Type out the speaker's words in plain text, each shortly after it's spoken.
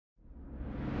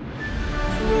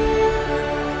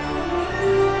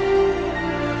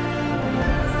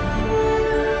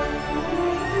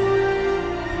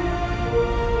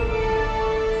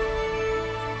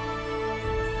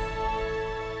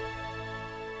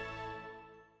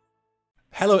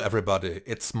Hello everybody,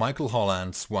 it's Michael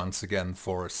Hollands once again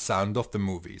for Sound of the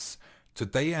Movies.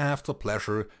 Today I have the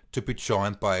pleasure to be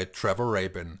joined by Trevor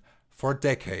Rabin. For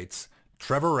decades,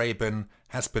 Trevor Rabin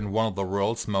has been one of the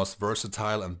world's most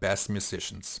versatile and best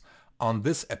musicians. On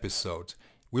this episode,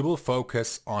 we will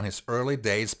focus on his early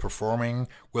days performing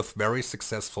with very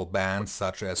successful bands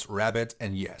such as Rabbitt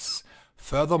and Yes.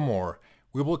 Furthermore,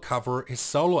 we will cover his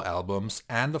solo albums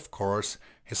and of course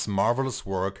his marvelous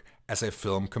work as a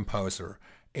film composer.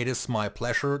 It is my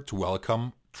pleasure to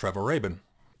welcome Trevor Rabin.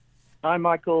 Hi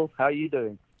Michael, how are you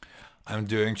doing? I'm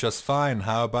doing just fine.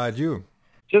 How about you?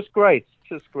 Just great,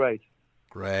 just great.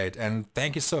 Great, and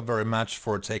thank you so very much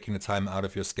for taking the time out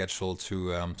of your schedule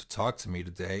to talk to me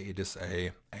today. It is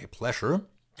a pleasure.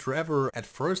 Trevor, at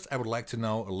first I would like to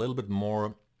know a little bit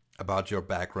more about your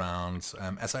background.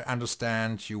 As I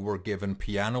understand, you were given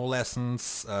piano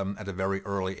lessons at a very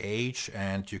early age,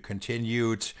 and you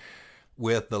continued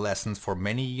with the lessons for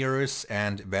many years,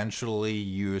 and eventually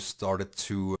you started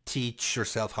to teach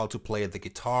yourself how to play the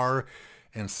guitar,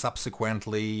 and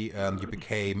subsequently you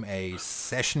became a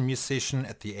session musician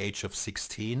at the age of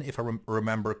 16, if I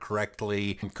remember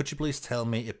correctly. Could you please tell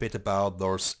me a bit about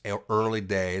those early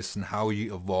days and how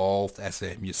you evolved as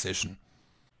a musician?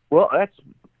 Well, that's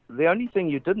the only thing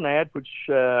you didn't add, which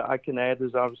I can add,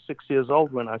 is I was 6 years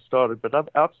old when I started. But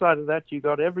outside of that, you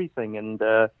got everything. And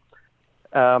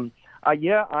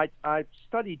I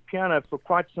studied piano for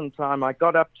quite some time. I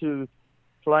got up to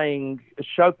playing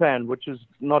Chopin, which is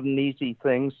not an easy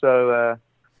thing. So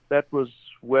that was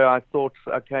where I thought,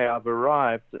 okay, I've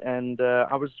arrived. And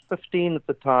I was 15 at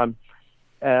the time.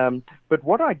 But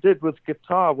what I did with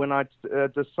guitar, when I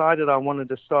decided I wanted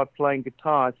to start playing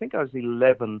guitar, I think I was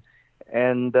 11.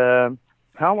 And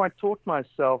how I taught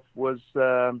myself was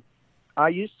I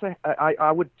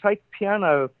would take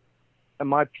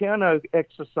my piano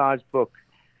exercise book,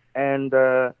 and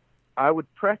I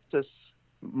would practice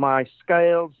my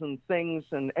scales and things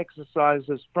and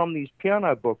exercises from these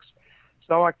piano books.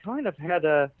 So I kind of had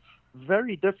a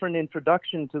very different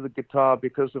introduction to the guitar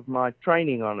because of my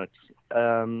training on it,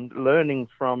 learning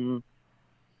from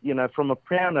a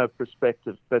piano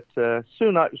perspective. But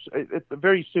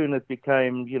very soon it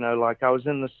became, like I was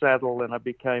in the saddle and I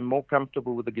became more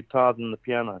comfortable with the guitar than the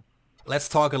piano. Let's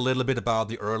talk a little bit about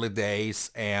the early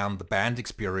days and the band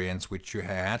experience which you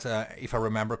had. If I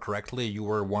remember correctly, you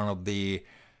were one of the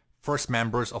first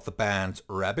members of the band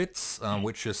Rabbitt,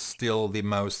 which is still the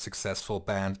most successful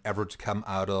band ever to come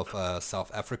out of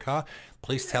South Africa.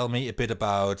 Please tell me a bit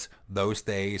about those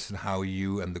days and how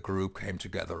you and the group came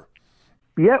together.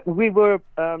 Yeah, we were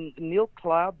Neil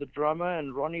Cloud, the drummer,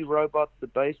 and Ronnie Robot, the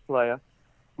bass player.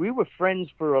 We were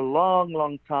friends for a long,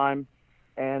 long time.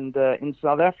 And in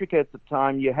South Africa at the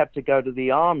time, you had to go to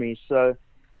the army. So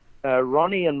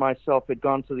Ronnie and myself had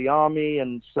gone to the army,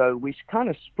 and so we kind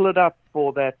of split up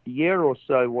for that year or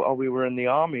so while we were in the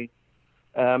army.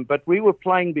 But we were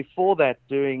playing before that,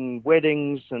 doing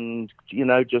weddings and,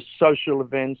 just social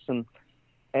events. And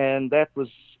that was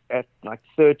at like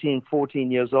 13, 14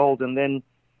 years old. And then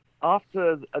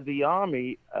after the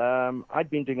army, I'd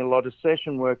been doing a lot of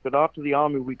session work, but after the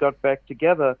army, we got back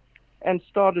together and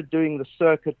started doing the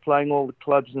circuit, playing all the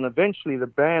clubs, and eventually the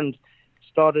band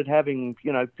started having,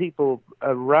 people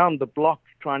around the block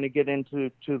trying to get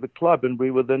into the club, and we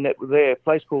were there, a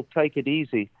place called Take It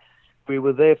Easy. We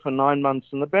were there for 9 months,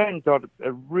 and the band got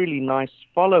a really nice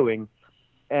following.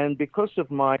 And because of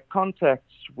my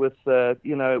contacts with, with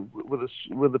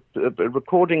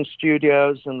recording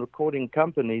studios and recording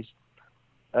companies,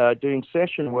 doing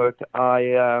session work,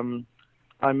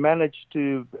 I managed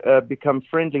to become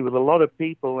friendly with a lot of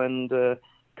people, and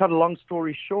cut a long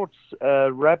story short,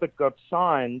 Rabbitt got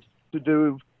signed to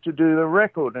do the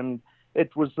record, and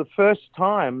it was the first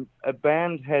time a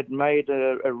band had made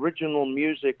an original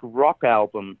music rock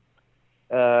album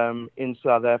in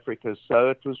South Africa. So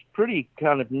it was pretty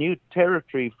kind of new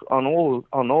territory on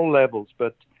all levels.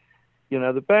 But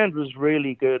the band was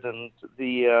really good, and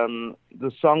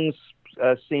the songs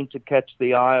seemed to catch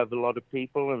the eye of a lot of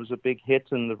people. It was a big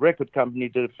hit, and the record company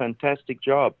did a fantastic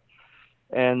job.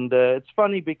 And it's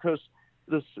funny because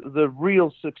the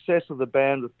real success of the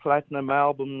band with platinum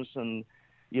albums and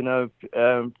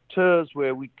tours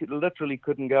where we literally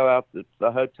couldn't go out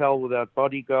the hotel without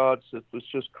bodyguards. It was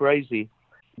just crazy.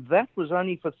 That was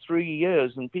only for 3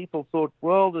 years, and people thought,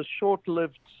 well, the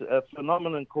short-lived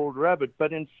phenomenon called Rabbitt.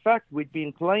 But in fact, we'd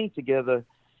been playing together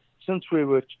since we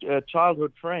were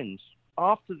childhood friends.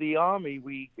 After the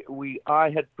army, I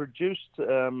had produced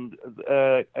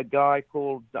a guy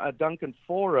called Duncan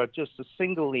Forer, just a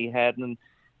single he had, and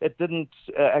it didn't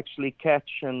actually catch.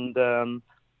 And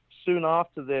soon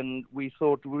after then, we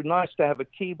thought it would be nice to have a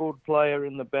keyboard player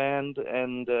in the band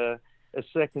and a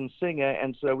second singer,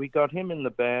 and so we got him in the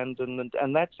band,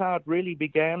 and that's how it really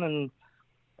began,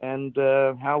 and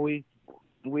how we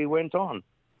went on.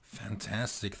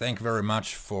 Fantastic. Thank you very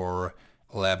much for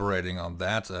elaborating on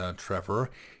that, Trevor.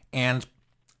 And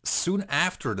soon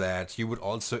after that, you would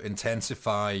also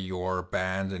intensify your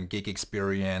band and gig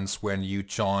experience when you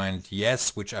joined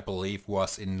Yes, which I believe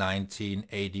was in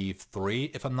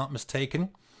 1983, if I'm not mistaken.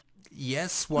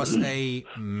 Yes was a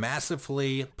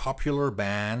massively popular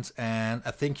band, and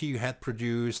I think you had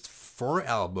produced 4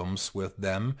 albums with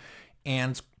them.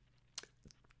 And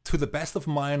to the best of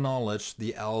my knowledge,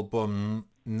 the album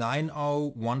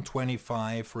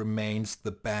 90125 remains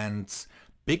the band's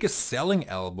biggest selling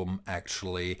album,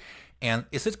 actually. And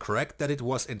is it correct that it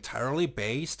was entirely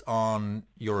based on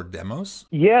your demos?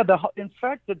 Yeah, in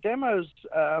fact, the demos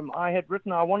I had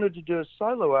written, I wanted to do a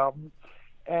solo album,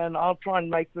 and I'll try and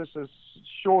make this as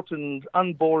short and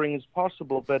unboring as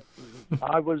possible, but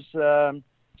I was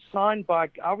signed by,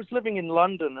 I was living in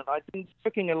London, and I'd been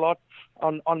working a lot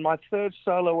on my third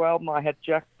solo album. I had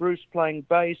Jack Bruce playing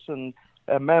bass and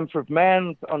Manfred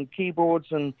Mann on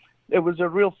keyboards, and it was a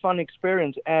real fun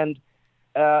experience. And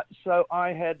so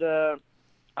I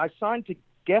signed to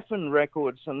Geffen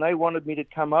Records, and they wanted me to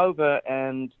come over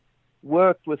and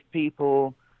work with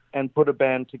people and put a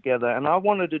band together. And I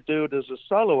wanted to do it as a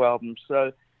solo album,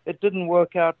 so it didn't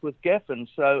work out with Geffen.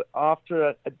 So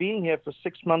after being here for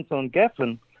 6 months on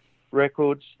Geffen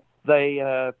Records, they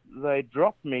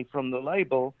dropped me from the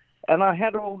label, and I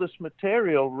had all this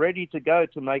material ready to go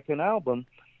to make an album.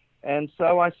 And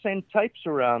so I sent tapes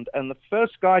around, and the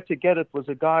first guy to get it was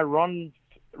a guy, Ron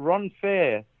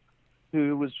Fair,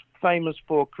 who was famous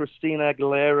for Christina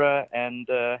Aguilera and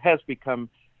has become,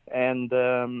 and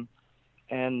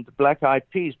Black Eyed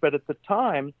Peas. But at the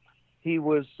time, he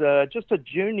was just a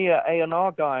junior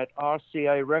A&R guy at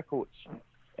RCA Records.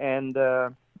 And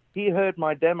he heard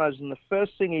my demos, and the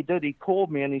first thing he did, he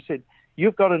called me and he said,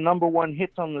 "You've got a #1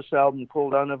 hit on this album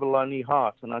called "Don't Have a Lonely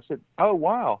Heart." And I said, "Oh,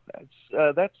 wow,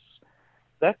 that's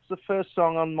the first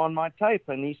song on my tape."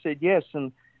 And he said, "Yes."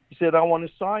 And he said, "I want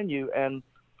to sign you." And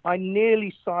I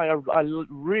nearly signed. I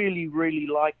really, really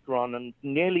liked Ron and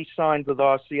nearly signed with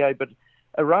RCA. But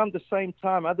around the same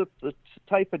time, the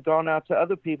tape had gone out to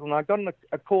other people, and I got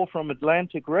a call from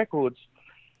Atlantic Records,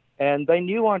 and they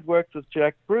knew I'd worked with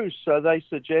Jack Bruce, so they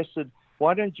suggested,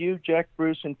 "Why don't you, Jack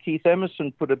Bruce, and Keith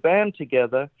Emerson put a band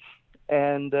together?"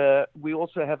 And we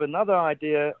also have another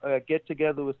idea, get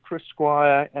together with Chris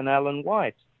Squire and Alan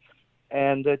White.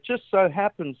 And it just so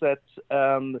happens that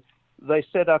they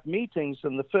set up meetings,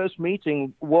 and the first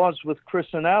meeting was with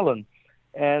Chris and Alan.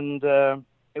 And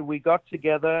we got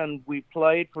together and we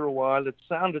played for a while. It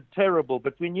sounded terrible,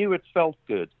 but we knew it felt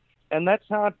good. And that's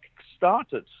how it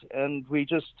started. And we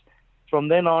just, from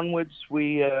then onwards,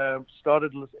 we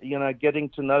started, getting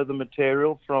to know the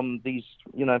material from these,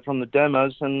 from the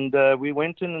demos, and we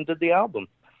went in and did the album.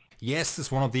 Yes,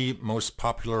 it's one of the most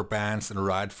popular bands, and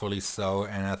rightfully so.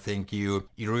 And I think you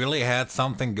really had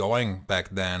something going back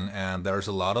then. And there's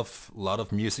a lot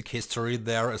of music history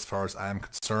there, as far as I'm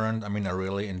concerned. I mean, I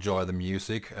really enjoy the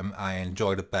music. I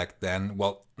enjoyed it back then.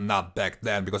 Well, not back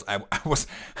then, because I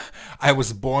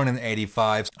was born in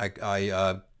 '85.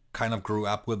 I kind of grew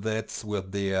up with it,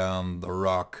 with the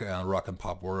rock and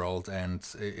pop world, and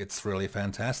it's really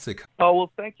fantastic. Oh,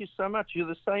 well, thank you so much. You're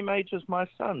the same age as my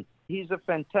son. He's a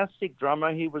fantastic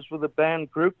drummer. He was with a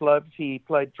band, Group Love. He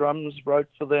played drums, wrote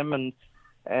for them,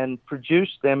 and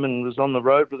produced them, and was on the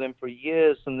road with them for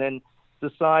years, and then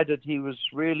decided he was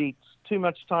really, too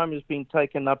much time has been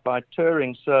taken up by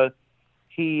touring, so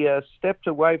he stepped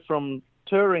away from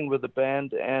touring with the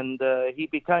band, and he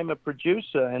became a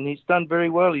producer, and he's done very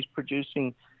well. He's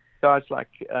producing guys like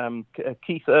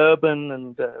Keith Urban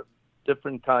and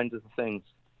different kinds of things.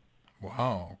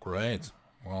 Wow, great.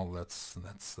 Well, that's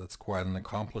quite an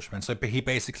accomplishment. So he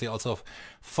basically also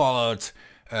followed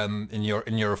in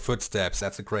your footsteps.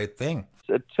 That's a great thing.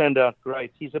 It turned out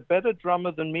great. He's a better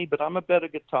drummer than me, but I'm a better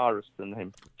guitarist than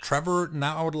him. Trevor,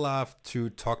 now I would love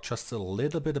to talk just a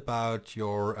little bit about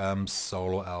your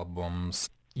solo albums.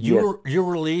 You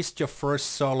released your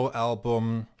first solo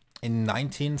album in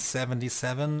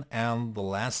 1977, and the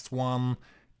last one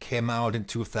came out in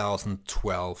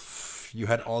 2012. You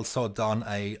had also done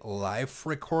a live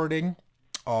recording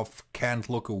of Can't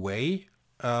Look Away,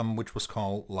 which was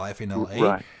called Live in LA.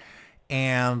 Right.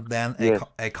 And then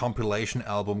a compilation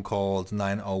album called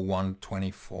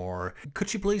 90124.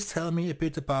 Could you please tell me a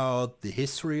bit about the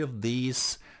history of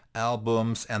these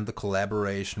albums and the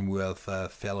collaboration with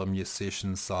fellow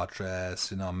musicians such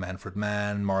as, Manfred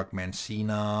Mann, Mark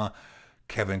Mancina,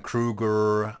 Kevin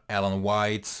Kruger, Alan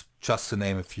White, just to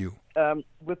name a few.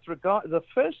 With regard the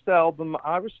first album,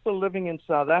 I was still living in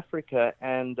South Africa,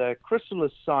 and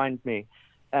Chrysalis signed me.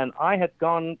 And I had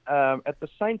gone, at the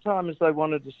same time as they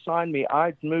wanted to sign me,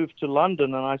 I'd moved to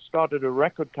London and I started a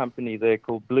record company there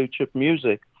called Blue Chip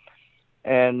Music.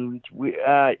 And,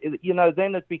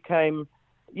 then it became,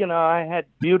 I had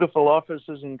beautiful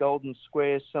offices in Golden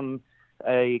Square.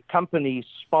 A company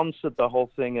sponsored the whole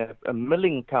thing, a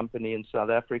milling company in South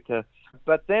Africa.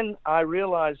 But then I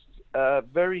realized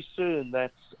very soon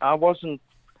that I wasn't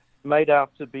made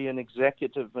out to be an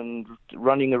executive and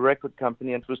running a record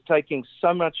company, and it was taking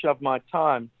so much of my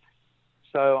time.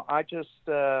 So I just,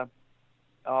 I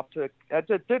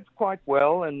did quite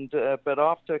well, but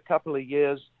after a couple of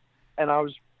years, and I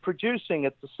was producing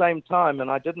at the same time,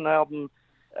 and I did an album,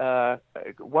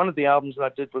 one of the albums I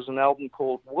did was an album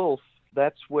called Wolf.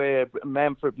 That's where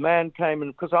Manfred Mann came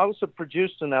in, because I also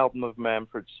produced an album of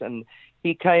Manfred's, and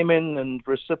he came in and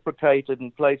reciprocated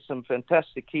and played some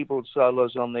fantastic keyboard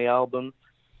solos on the album.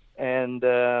 And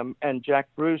Jack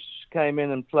Bruce came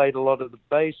in and played a lot of the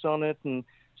bass on it, and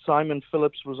Simon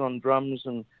Phillips was on drums,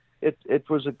 and it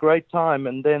was a great time.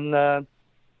 And then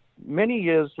many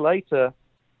years later,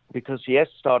 because Yes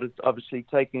started obviously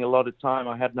taking a lot of time,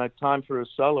 I had no time for a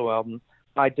solo album,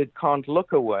 I did Can't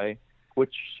Look Away,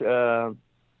 which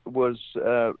was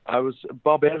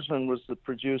Bob Esmond was the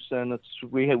producer, and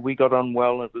we got on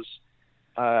well. It was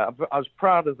I was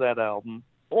proud of that album,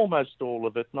 almost all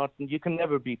of it. Not you can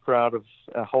never be proud of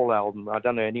a whole album. I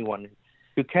don't know anyone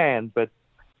who can,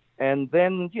 and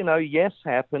then Yes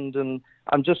happened, and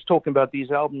I'm just talking about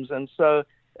these albums. And so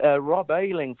Rob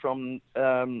Ayling from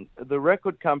the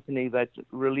record company that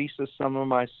releases some of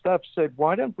my stuff said,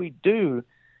 "Why don't we do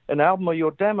an album of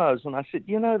your demos?" And I said,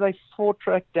 they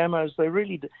 4-track demos. They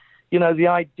really, the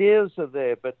ideas are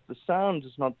there, but the sound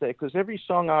is not there, because every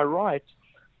song I write,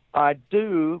 I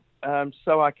do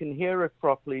so I can hear it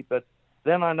properly, but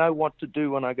then I know what to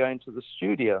do when I go into the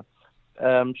studio.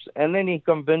 And then he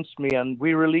convinced me, and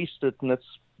we released it, and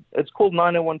it's called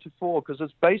 90124, because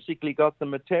it's basically got the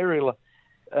material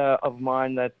of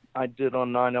mine that I did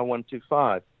on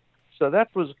 90125. So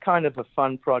that was kind of a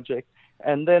fun project.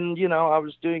 And then, I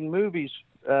was doing movies.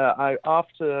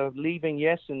 After leaving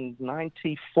Yes in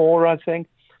 94, I think,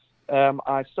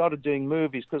 I started doing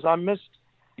movies because I missed,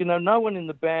 no one in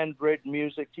the band read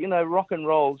music. Rock and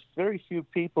roll, very few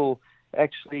people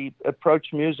actually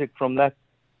approach music from that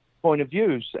point of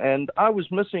view. And I was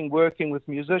missing working with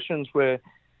musicians where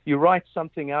you write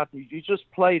something out and you just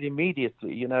play it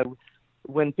immediately.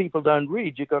 When people don't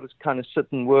read, you got to kind of sit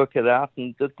and work it out.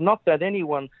 And not that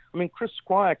anyone, Chris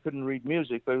Squire couldn't read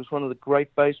music, but he was one of the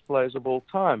great bass players of all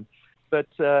time. But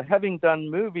having done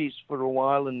movies for a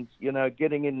while and,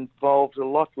 getting involved a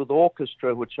lot with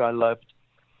orchestra, which I loved,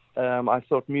 I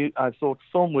thought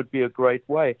film would be a great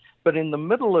way. But in the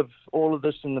middle of all of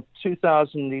this, in the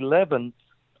 2011,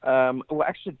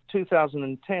 actually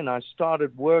 2010, I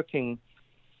started working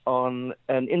on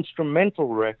an instrumental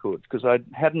record because I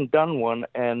hadn't done one,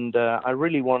 and I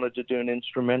really wanted to do an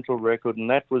instrumental record,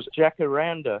 and that was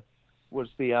Jacaranda was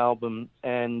the album.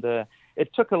 And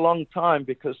it took a long time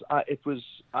because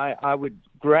I would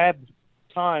grab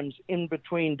times in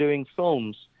between doing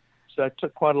films, so it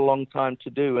took quite a long time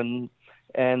to do, and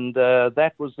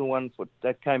that was the one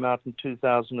that came out in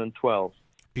 2012.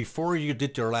 Before you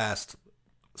did your last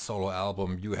solo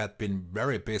album, you had been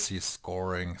very busy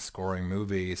scoring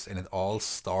movies, and it all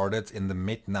started in the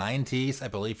mid-90s, I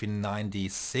believe in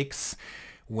 96,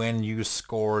 when you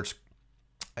scored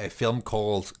a film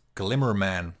called Glimmer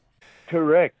Man.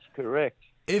 Correct.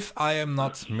 If I am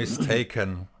not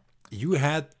mistaken, you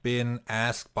had been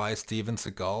asked by Steven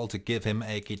Seagal to give him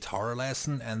a guitar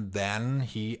lesson, and then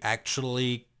he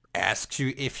actually asked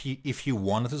you if you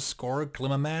wanted to score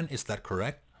Glimmer Man. Is that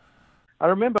correct? I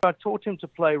remember I taught him to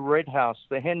play Red House,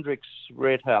 the Hendrix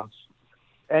Red House,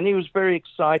 and he was very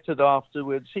excited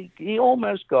afterwards. He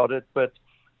almost got it, but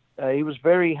he was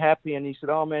very happy, and he said,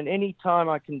 "Oh man, anytime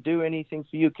I can do anything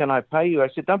for you, can I pay you?" I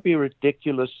said, "Don't be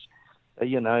ridiculous,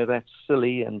 that's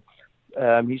silly." And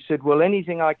he said, "Well,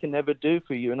 anything I can ever do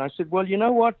for you." And I said, "Well, you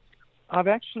know what? I've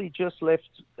actually just left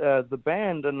the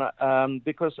band, and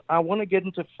because I want to get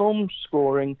into film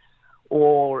scoring,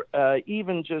 or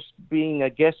even just being a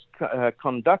guest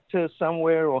conductor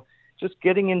somewhere, or just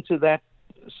getting into that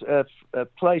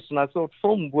place." And I thought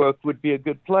film work would be a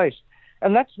good place.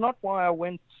 And that's not why I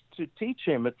went to teach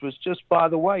him. It was just by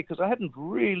the way, because I hadn't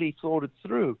really thought it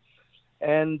through.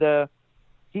 And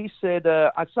he said,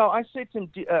 I said to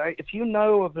him, if you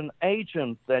know of an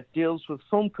agent that deals with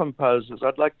film composers,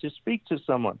 I'd like to speak to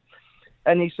someone.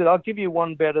 And he said, I'll give you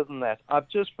one better than that. I've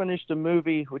just finished a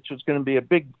movie which was going to be a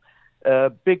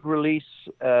big release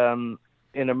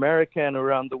in America and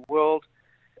around the world,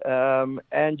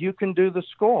 and you can do the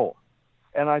score.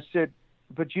 And I said,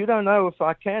 but you don't know if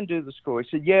I can do the score. He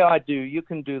said, yeah, I do. You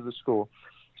can do the score.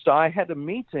 So I had a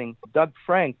meeting. Doug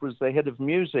Frank was the head of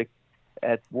music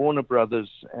at Warner Brothers,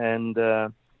 and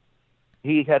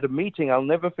he had a meeting. I'll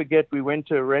never forget, we went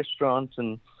to a restaurant,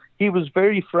 and he was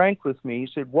very frank with me.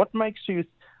 He said,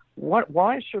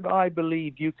 why should I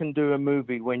believe you can do a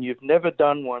movie when you've never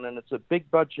done one, and it's a big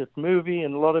budget movie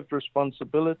and a lot of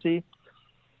responsibility?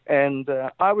 And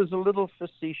I was a little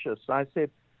facetious. I said,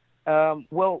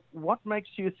 well, what makes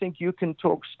you think you can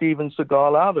talk Steven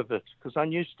Seagal out of it? Because I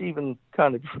knew Steven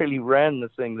kind of really ran the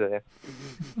thing there.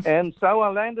 And so I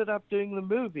landed up doing the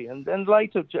movie. And then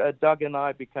later, Doug and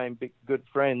I became good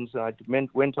friends. I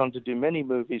went on to do many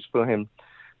movies for him.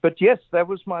 But yes, that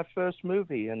was my first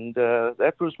movie, and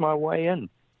that was my way in.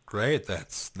 Great,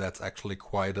 that's actually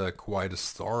quite a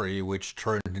story, which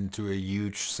turned into a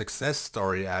huge success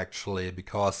story actually,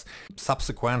 because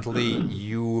subsequently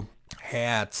you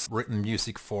had written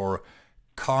music for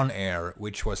Con Air,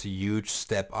 which was a huge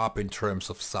step up in terms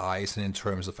of size and in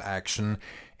terms of action,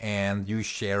 and you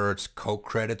shared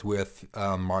co-credit with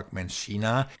Mark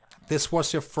Mancina. This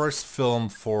was your first film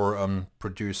for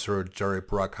producer Jerry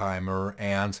Bruckheimer,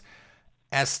 and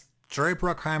as Jerry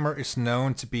Bruckheimer is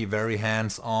known to be very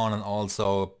hands-on and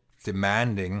also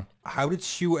demanding, how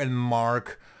did you and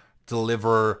Mark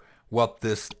deliver what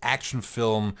this action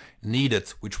film needed,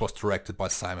 which was directed by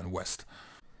Simon West?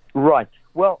 Right.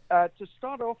 Well, to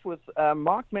start off with,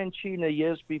 Mark Mancina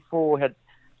years before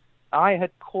I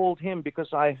had called him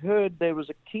because I heard there was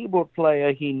a keyboard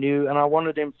player he knew, and I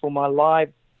wanted him for my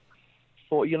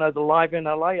the Live in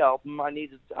LA album.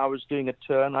 I was doing a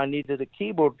tour, and I needed a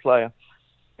keyboard player.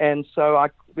 And so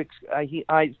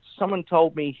someone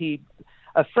told me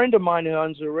a friend of mine who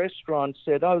owns a restaurant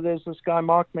said, oh, there's this guy,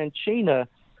 Mark Mancina,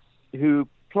 who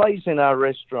plays in our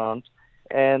restaurant.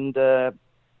 And the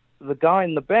guy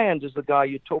in the band is the guy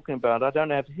you're talking about. I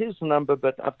don't have his number,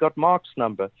 but I've got Mark's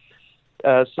number.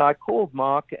 So I called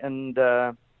Mark, and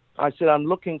I said, I'm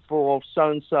looking for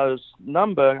so-and-so's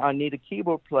number. I need a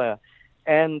keyboard player.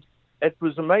 And it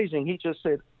was amazing. He just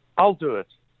said, I'll do it.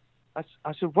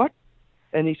 I said, what?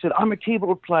 And he said, I'm a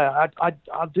keyboard player.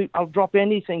 I'll drop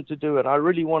anything to do it. I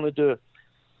really want to do it.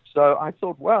 So I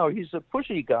thought, wow, he's a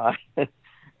pushy guy.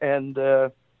 And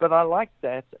but I liked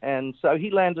that. And so he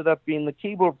landed up being the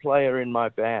keyboard player in my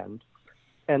band.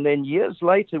 And then years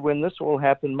later, when this all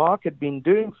happened, Mark had been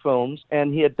doing films,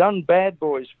 and he had done Bad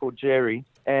Boys for Jerry.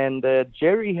 And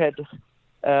Jerry had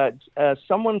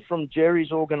someone from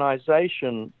Jerry's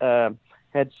organization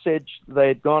had said they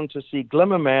had gone to see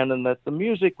Glimmer Man and that the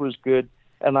music was good,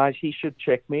 and he should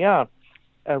check me out,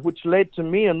 which led to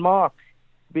me and Mark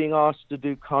being asked to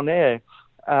do Con Air.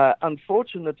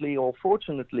 Unfortunately, or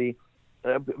fortunately,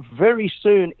 very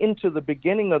soon into the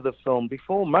beginning of the film,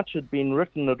 before much had been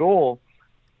written at all,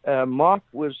 Mark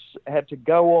had to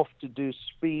go off to do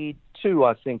Speed 2,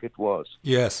 I think it was.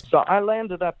 Yes. So I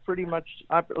landed up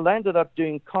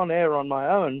doing Con Air on my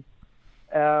own,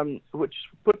 which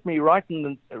put me right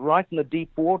in the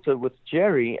deep water with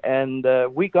Jerry, and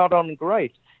we got on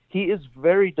great. He is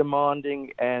very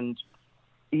demanding, and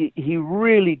he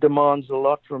really demands a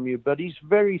lot from you, but he's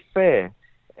very fair.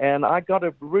 And I got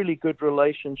a really good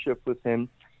relationship with him,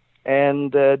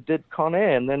 and did Con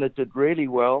Air, and then it did really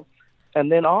well. And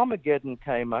then Armageddon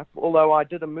came up, although I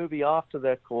did a movie after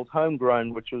that called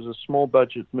Homegrown, which was a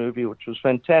small-budget movie, which was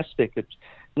fantastic. It's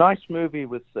a nice movie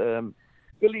with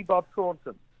Billy Bob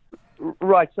Thornton.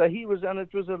 Right, so and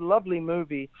it was a lovely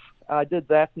movie. I did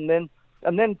that, and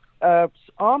then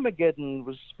Armageddon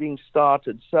was being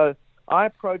started. So I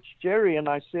approached Jerry, and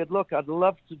I said, look, I'd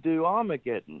love to do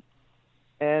Armageddon.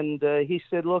 And he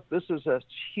said, look, this is a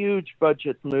huge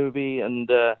budget movie,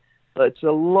 and it's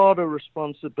a lot of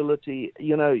responsibility.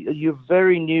 You know, you're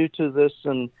very new to this,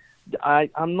 and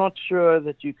I'm not sure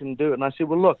that you can do it. And I said,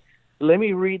 well, look, let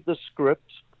me read the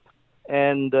script,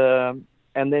 and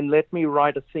then let me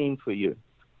write a theme for you.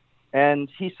 And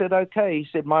he said, okay. He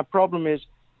said, my problem is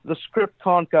the script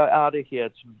can't go out of here.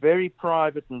 It's very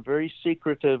private and very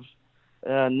secretive.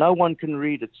 No one can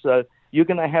read it. So you're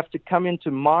going to have to come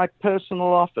into my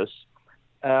personal office.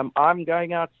 I'm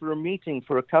going out for a meeting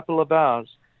for a couple of hours.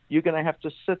 You're going to have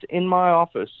to sit in my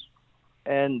office,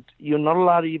 and you're not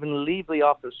allowed to even leave the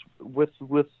office with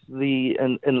the,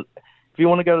 and if you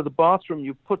want to go to the bathroom,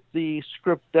 you put the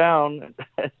script down.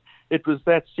 It was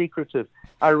that secretive.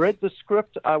 I read the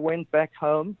script. I went back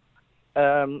home.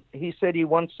 He said he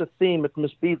wants a theme. It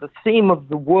must be the theme of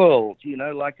the world, you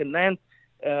know, like a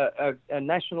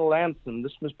national anthem.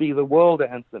 This must be the world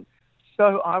anthem.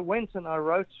 So I went and I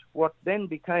wrote what then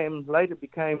later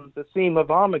became the theme of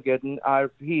Armageddon.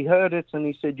 He heard it and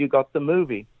he said, "You got the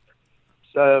movie."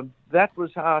 So that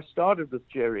was how I started with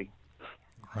Jerry.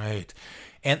 Right.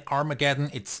 And Armageddon,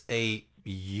 it's a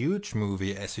huge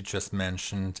movie, as you just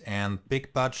mentioned, and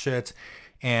big budget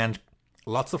and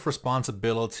lots of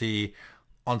responsibility.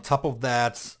 On top of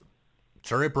that,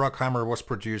 Jerry Bruckheimer was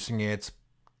producing it,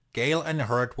 Gail and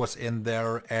Hurt was in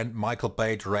there, and Michael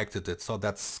Bay directed it. So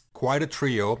that's quite a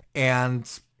trio. And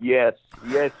yes,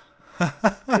 it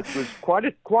was quite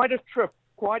a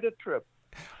trip.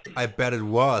 I bet it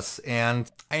was.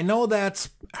 And I know that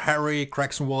Harry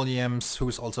Gregson-Williams,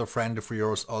 who's also a friend of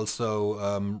yours,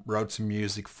 also wrote some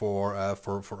music for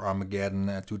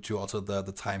Armageddon due to also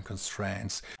the time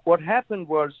constraints. What happened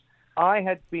was I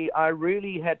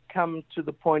really had come to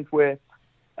the point where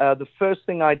the first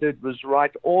thing I did was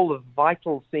write all the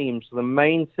vital themes, the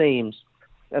main themes,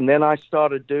 and then I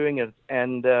started doing it.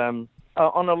 And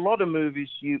on a lot of movies,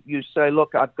 you say,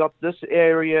 look, I've got this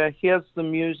area, here's the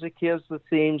music, here's the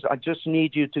themes, I just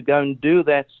need you to go and do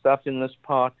that stuff in this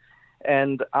part.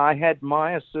 And I had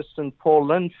my assistant, Paul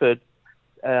Linford,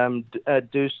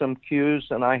 do some cues,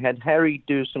 and I had Harry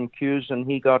do some cues, and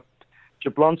he got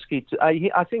Jablonski to,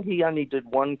 I think he only did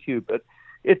one cue, but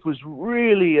it was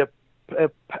really a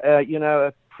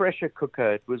pressure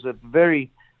cooker. It was a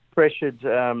very pressured,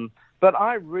 but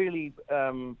I really,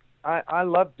 I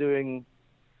love doing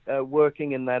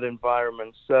working in that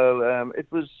environment. So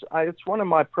it's one of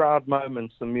my proud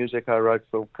moments, the music I wrote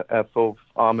for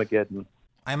Armageddon.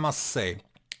 I must say,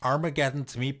 Armageddon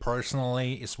to me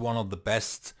personally is one of the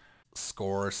best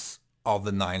scores of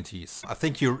the 90s. I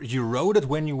think you wrote it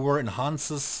when you were in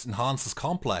Hans's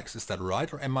Complex. Is that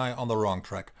right, or am I on the wrong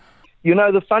track? You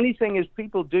know, the funny thing is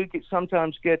people do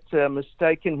sometimes get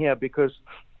mistaken here, because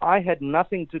I had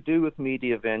nothing to do with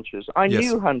media ventures. I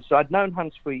knew Hans. I'd known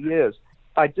Hans for years.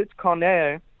 I did Con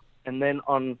Air, and then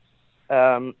on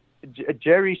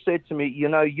Jerry said to me, you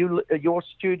know, your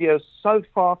studio's so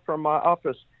far from my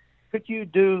office. Could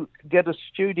you get a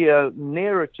studio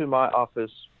nearer to my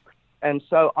office? And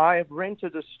so I have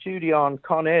rented a studio on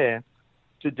Con Air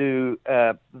to do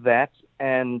that.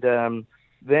 And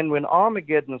then when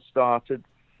Armageddon started,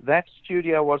 that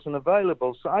studio wasn't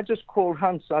available. So I just called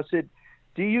Hans. I said,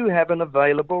 do you have an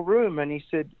available room? And he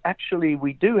said, actually,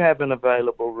 we do have an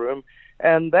available room.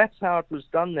 And that's how it was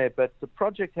done there. But the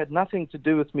project had nothing to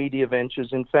do with media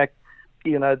ventures. In fact,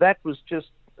 you know, that was just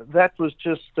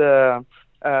a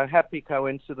happy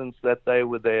coincidence that they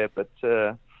were there. But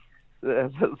the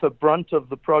brunt of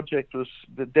the project was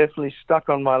definitely stuck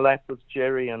on my lap with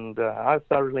Jerry, and I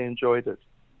thoroughly enjoyed it.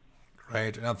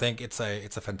 Great, and I think it's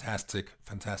a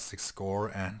fantastic score,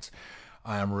 and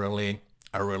I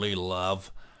really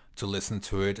love to listen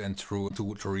to it and to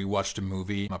rewatch the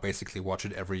movie. I basically watch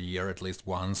it every year at least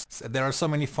once. There are so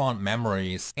many fond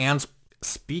memories. And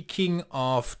speaking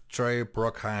of Jerry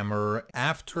Bruckheimer,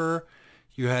 after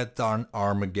you had done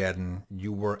Armageddon,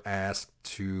 you were asked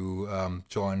to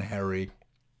join Harry,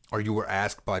 or you were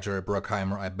asked by Jerry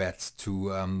Bruckheimer, I bet,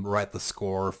 to write the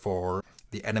score for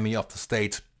The Enemy of the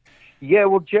State. Yeah,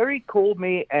 well, Jerry called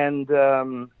me and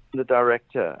the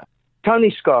director,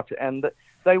 Tony Scott, and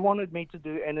they wanted me to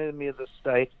do Enemy of the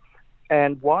State.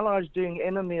 And while I was doing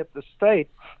Enemy of the State,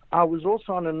 I was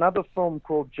also on another film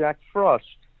called Jack Frost.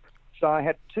 So I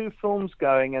had two films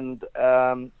going, and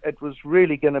it was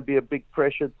really going to be a big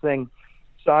pressured thing.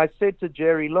 So I said to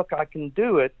Jerry, look, I can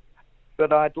do it,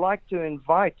 but I'd like to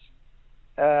invite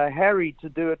Harry to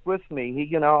do it with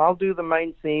me. I'll do the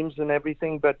main themes and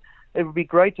everything, but it would be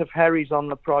great if Harry's on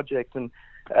the project. And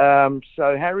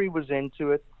so Harry was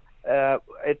into it.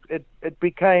 It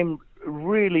became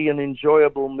really an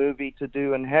enjoyable movie to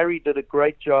do, and Harry did a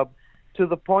great job, to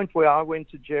the point where I went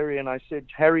to Jerry and I said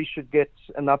Harry should get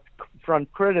an upfront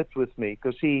credit with me,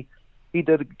 because he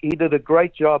did a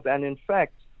great job. And in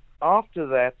fact, after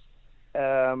that,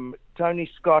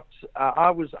 Tony Scott, I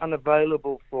was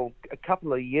unavailable for a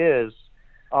couple of years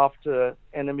after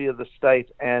Enemy of the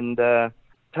State, and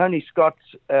Tony Scott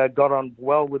got on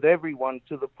well with everyone,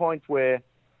 to the point where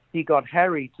he got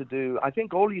Harry to do, I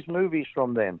think, all his movies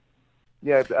from them.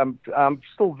 Yeah, I'm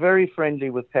still very friendly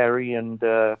with Harry, and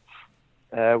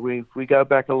we go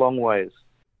back a long ways.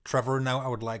 Trevor, now I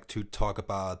would like to talk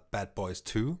about Bad Boys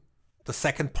 2. The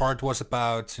second part was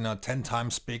about, 10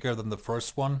 times bigger than the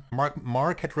first one.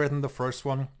 Mark had written the first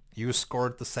one. You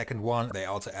scored the second one. They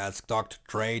also asked Dr.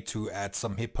 Dre to add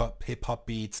some hip-hop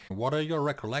beats. What are your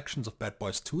recollections of Bad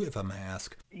Boys 2, if I may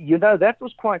ask? You know, that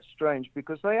was quite strange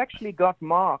because they actually got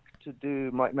Mark to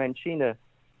do, Mancina,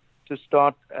 to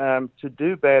start to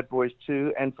do Bad Boys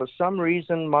 2, and for some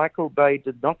reason Michael Bay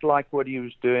did not like what he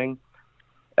was doing.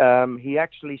 He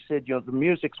actually said, you know, the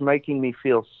music's making me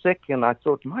feel sick, and I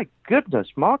thought, my goodness,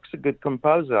 Mark's a good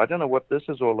composer. I don't know what this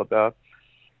is all about.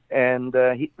 And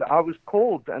I was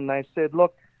called, and they said,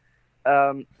 look,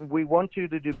 we want you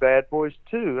to do Bad Boys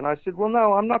 2. And I said, well,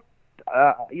 no, I'm not,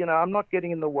 I'm not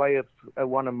getting in the way of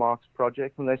one of Mark's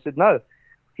projects. And they said, no,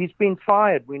 he's been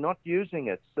fired. We're not using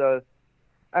it. So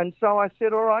I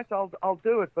said, all right, I'll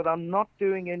do it, but I'm not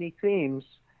doing any themes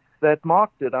that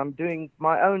Mark did. I'm doing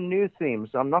my own new themes.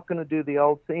 I'm not going to do the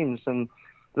old themes. And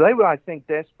they were, I think,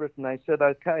 desperate, and they said,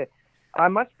 okay. I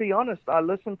must be honest, I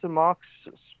listened to Mark's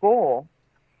score,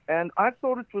 and I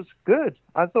thought it was good.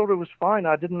 I thought it was fine.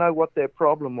 I didn't know what their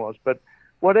problem was. But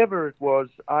whatever it was,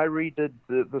 I redid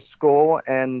the score,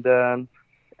 and I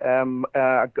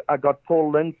got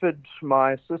Paul Linford,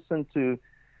 my assistant,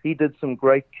 he did some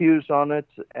great cues on it,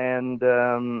 and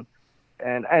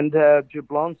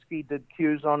Jablonski did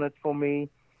cues on it for me.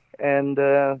 And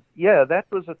that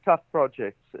was a tough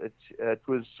project. It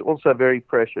was also very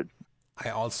pressured. I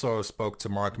also spoke to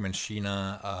Mark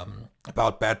Mancina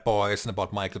about Bad Boys and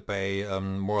about Michael Bay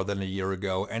more than a year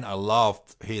ago, and I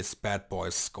loved his Bad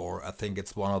Boys score. I think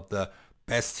it's one of the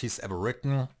best he's ever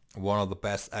written, one of the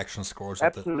best action scores.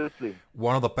 Absolutely.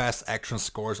 One of the best action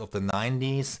scores of the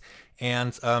 90s.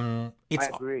 And I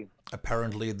agree.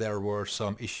 Apparently there were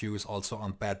some issues also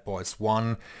on Bad Boys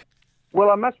 1.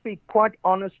 Well, I must be quite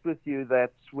honest with you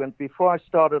that before I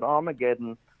started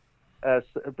Armageddon,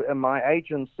 my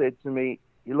agent said to me,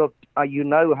 look, you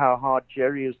know how hard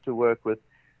Jerry is to work with.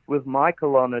 With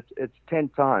Michael on it, it's 10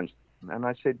 times. And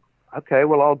I said, okay,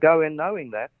 well, I'll go in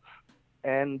knowing that.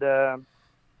 And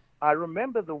I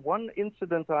remember the one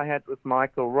incident I had with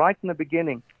Michael right in the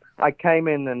beginning. I came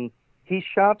in and he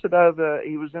shouted over,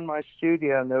 he was in my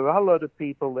studio and there were a lot of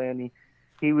people there, and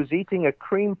he was eating a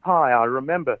cream pie, I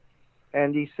remember.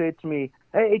 And he said to me,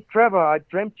 hey, Trevor, I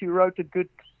dreamt you wrote a good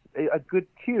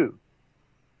cue.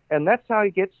 And that's how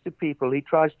he gets to people. He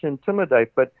tries to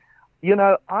intimidate. But, you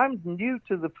know, I'm new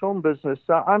to the film business,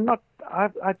 so I'm not,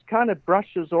 it kind of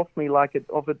brushes off me like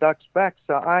off a duck's back.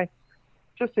 So I,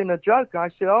 just in a joke, I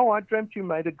said, oh, I dreamt you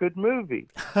made a good movie.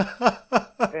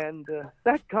 And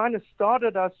that kind of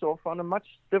started us off on a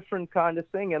much different kind of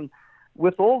thing. And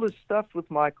with all this stuff with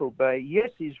Michael Bay, yes,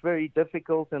 he's very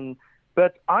difficult,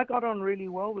 but I got on really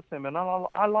well with him, and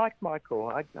I like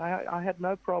Michael. I had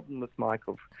no problem with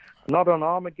Michael. Not on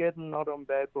Armageddon, not on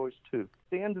Bad Boys 2. At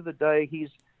the end of the day, he's,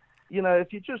 you know,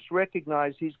 if you just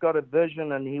recognize he's got a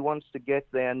vision and he wants to get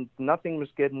there and nothing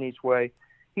must get in his way.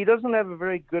 He doesn't have a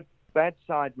very good bad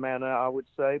side manner, I would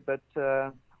say, but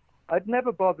it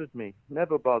never bothered me.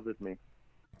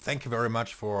 Thank you very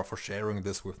much for sharing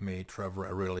this with me, Trevor. I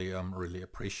really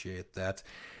appreciate that.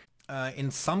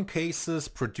 In some cases,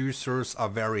 producers are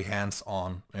very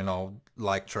hands-on, you know,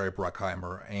 like Jerry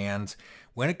Bruckheimer. And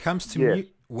when it comes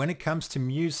to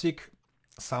music,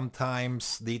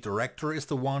 sometimes the director is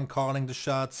the one calling the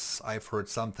shots. I've heard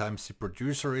sometimes the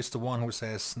producer is the one who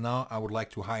says, no, I would like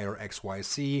to hire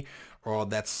XYZ, or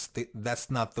that's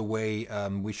not the way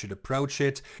we should approach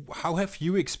it. How have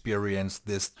you experienced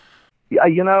this? Yeah,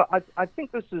 you know, I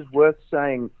think this is worth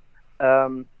saying.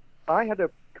 I had a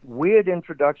weird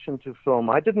introduction to film.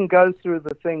 I didn't go through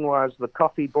the thing where I was the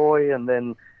coffee boy and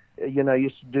then, you know,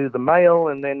 used to do the mail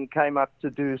and then came up to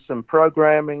do some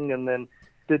programming and then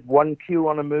did one cue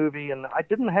on a movie. And I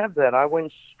didn't have that. I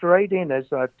went straight in,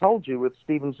 as I told you, with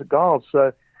Steven Seagal.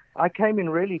 So I came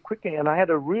in really quickly, and I had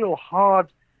a real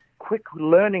hard, quick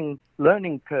learning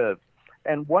curve.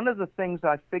 And one of the things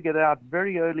I figured out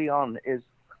very early on is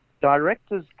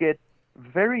directors get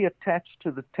very attached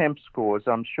to the temp scores,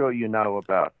 I'm sure you know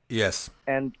about. Yes.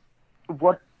 And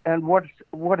what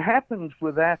happened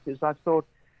with that is I thought,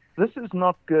 this is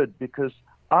not good, because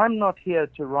I'm not here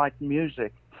to write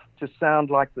music to sound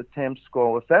like the temp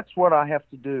score. If that's what I have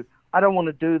to do, I don't want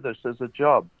to do this as a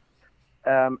job.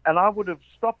 And I would have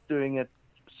stopped doing it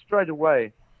straight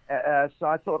away. So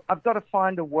I thought, I've got to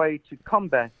find a way to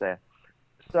combat that.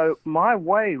 So my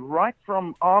way, right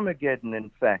from Armageddon, in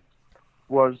fact,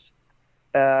 was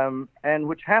and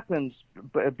which happens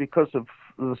because of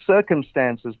the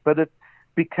circumstances, but it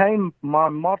became my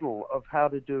model of how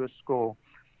to do a score.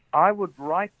 I would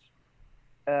write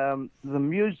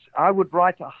I would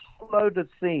write a whole load of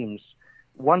themes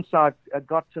once I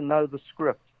got to know the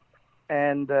script,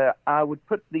 and I would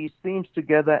put these themes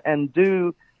together and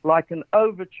do like an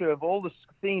overture of all the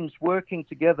themes working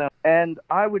together. And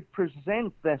I would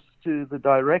present this to the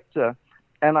director,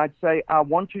 and I'd say, I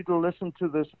want you to listen to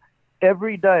this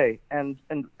every day. And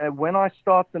when I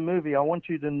start the movie, I want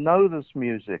you to know this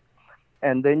music.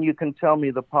 And then you can tell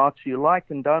me the parts you like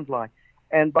and don't like.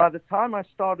 And by the time I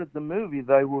started the movie,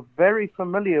 they were very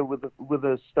familiar with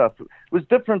the stuff. It was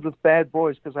different with Bad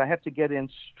Boys because I had to get in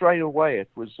straight away. It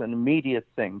was an immediate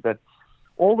thing. But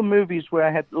all the movies where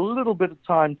I had a little bit of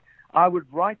time, I would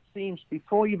write themes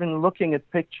before even looking at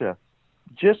picture,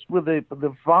 just with the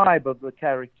vibe of the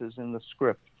characters in the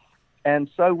script. And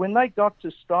so when they got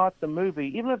to start the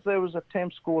movie, even if there was a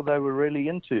temp score they were really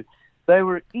into, they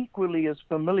were equally as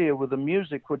familiar with the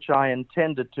music which I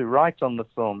intended to write on the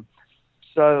film.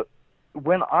 So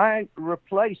when I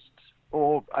replaced,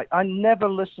 or I never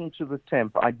listened to the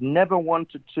temp. I never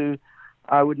wanted to.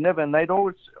 I would never. And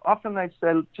often they'd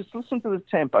say, just listen to the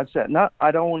temp. I'd say, no,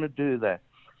 I don't want to do that.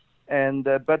 And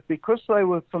but because they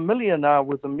were familiar now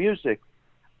with the music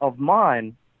of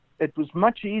mine, it was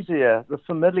much easier. The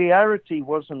familiarity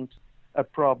wasn't a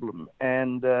problem.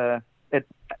 And it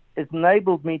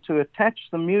enabled me to attach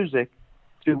the music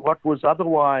to what was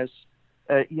otherwise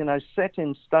set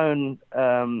in stone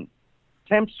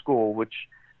temp score, which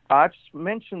I've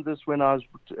mentioned this when I was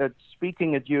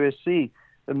speaking at USC.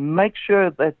 Make sure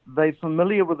that they're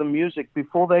familiar with the music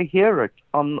before they hear it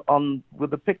on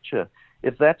with the picture.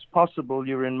 If that's possible,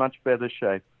 you're in much better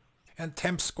shape. And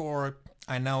temp score,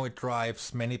 I know it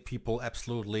drives many people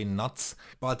absolutely nuts,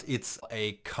 but it's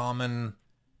a common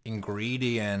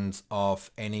ingredient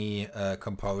of any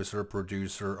composer,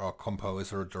 producer, or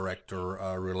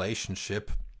composer-director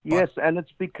relationship. Yes, and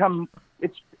it's become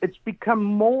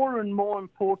more and more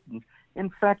important. In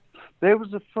fact, there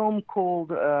was a film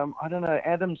called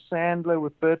Adam Sandler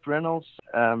with Burt Reynolds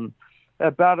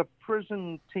about a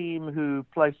prison team who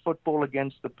play football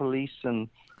against the police, and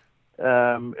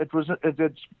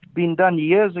it's been done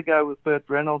years ago with Burt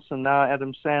Reynolds, and now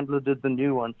Adam Sandler did the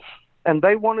new one. And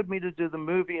they wanted me to do the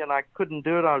movie, and I couldn't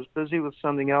do it. I was busy with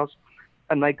something else.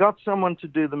 And they got someone to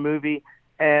do the movie,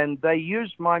 and they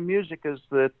used my music as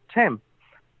the temp.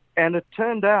 And it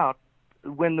turned out,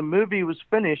 when the movie was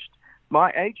finished,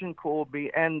 my agent called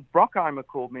me, and Bruckheimer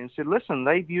called me and said, listen,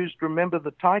 they've used Remember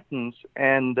the Titans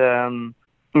and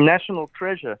National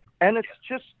Treasure. And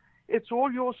it's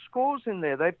all your scores in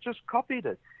there. They've just copied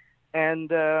it.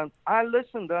 And I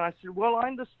listened, and I said, well, I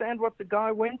understand what the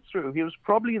guy went through. He was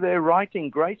probably there writing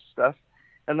great stuff.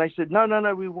 And they said,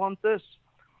 no, we want this.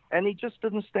 And he just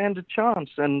didn't stand a chance.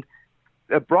 And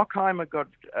Bruckheimer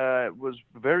was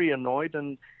very annoyed.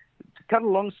 And to cut a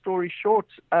long story short,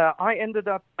 I ended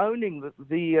up owning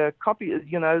the copy,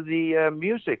 the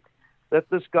music that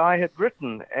this guy had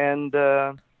written. And,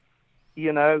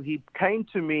 he came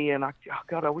to me, and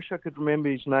I wish I could remember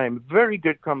his name. Very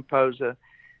good composer.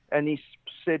 And he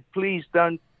said, please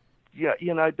don't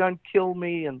kill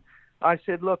me. And I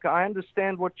said, look, I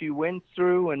understand what you went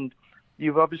through, and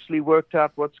you've obviously worked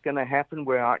out what's going to happen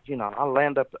where I'll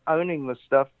end up owning the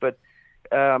stuff, but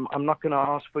I'm not going to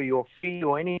ask for your fee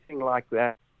or anything like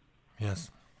that.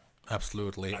 Yes,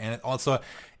 absolutely. And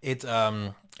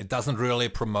it doesn't really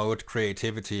promote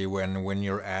creativity when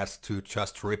you're asked to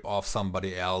just rip off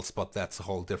somebody else, but that's a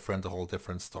whole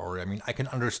different story. I mean, I can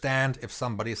understand if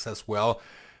somebody says, well,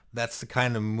 that's the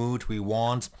kind of mood we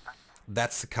want,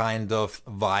 that's the kind of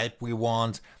vibe we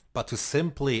want, but to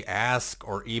simply ask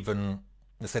or even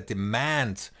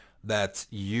demand that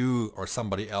you or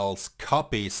somebody else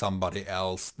copy somebody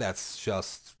else, that's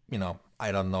just,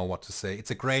 I don't know what to say.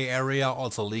 It's a gray area,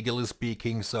 also legally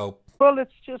speaking, so... Well,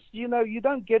 it's just, you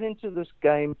don't get into this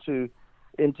game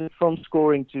into film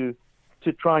scoring to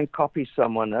try and copy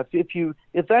someone.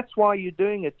 If that's why you're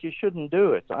doing it, you shouldn't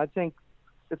do it. I think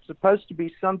it's supposed to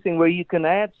be something where you can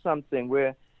add something,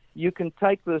 where you can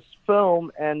take this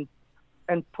film and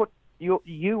put you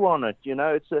on it.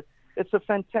 It's a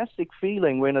fantastic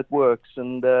feeling when it works,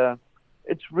 and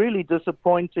it's really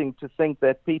disappointing to think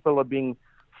that people are being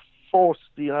forced,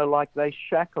 like they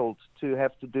shackled to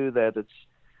have to do that. It's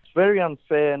very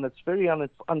unfair, and it's very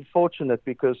unfortunate,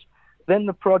 because then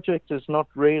the project is not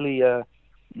really,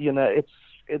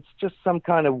 it's just some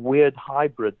kind of weird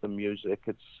hybrid. The music,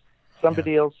 it's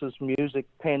somebody else's music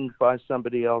penned by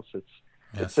somebody else.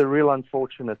 It's a real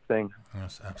unfortunate thing.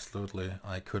 Yes, absolutely.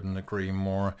 I couldn't agree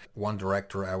more. One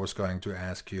director I was going to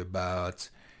ask you about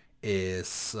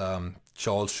is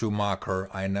Joel Schumacher.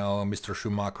 I know Mr.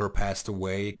 Schumacher passed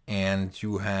away, and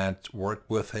you had worked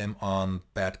with him on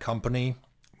Bad Company,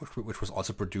 which was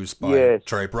also produced by Yes.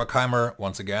 Jerry Bruckheimer,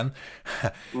 once again.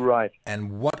 Right.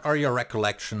 And what are your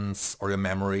recollections or your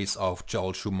memories of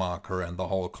Joel Schumacher and the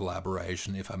whole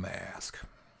collaboration, if I may ask?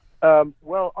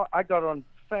 Well, I got on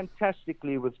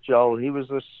fantastically with Joel. He was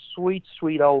a sweet,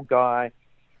 sweet old guy,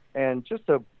 and just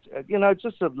a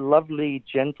lovely,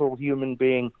 gentle human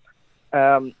being.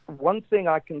 One thing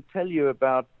I can tell you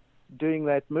about doing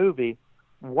that movie,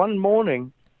 one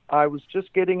morning I was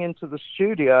just getting into the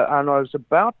studio and I was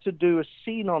about to do a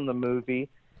scene on the movie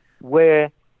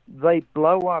where they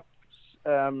blow up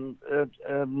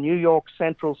New York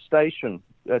Central Station,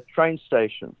 train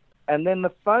station. And then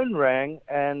the phone rang,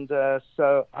 and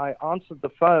so I answered the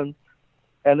phone,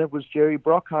 and it was Jerry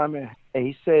Bruckheimer.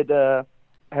 He said,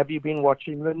 have you been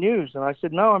watching the news? And I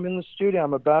said, no, I'm in the studio.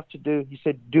 I'm about to do. He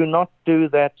said, do not do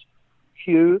that,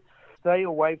 Hugh. Stay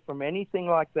away from anything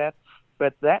like that.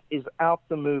 But that is out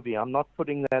the movie. I'm not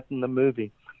putting that in the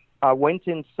movie. I went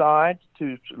inside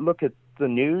to look at the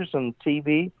news and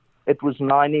TV. It was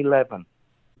 9/11.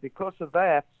 Because of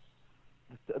that,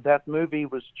 that movie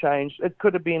was changed. It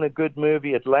could have been a good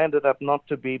movie. It landed up not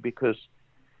to be because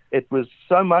it was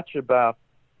so much about,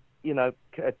 a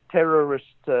terrorist,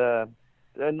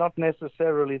 not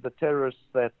necessarily the terrorists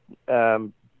that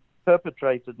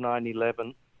perpetrated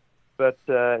 9/11, but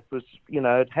it was,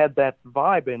 it had that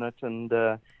vibe in it, and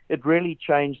it really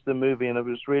changed the movie, and it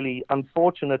was really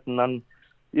unfortunate and,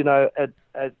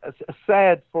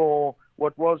 sad for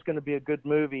what was going to be a good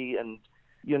movie. And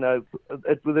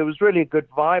there was really a good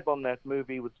vibe on that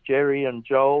movie with Jerry and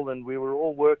Joel, and we were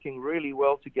all working really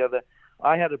well together.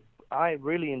 I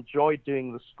really enjoyed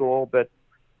doing the score, but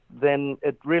then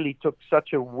it really took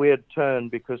such a weird turn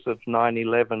because of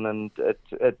 9/11, and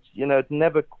it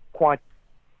never quite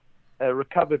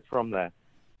recovered from that.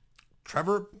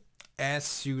 Trevor,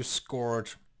 as you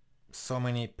scored so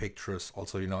many pictures,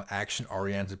 also,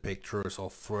 action-oriented pictures or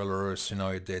thrillers,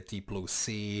 you did Deep Blue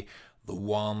Sea, The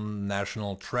One,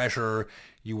 National Treasure.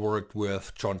 You worked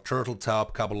with John Turteltaub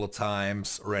a couple of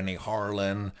times, Renny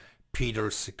Harlin, Peter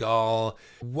Seagal.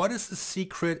 What is the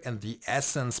secret and the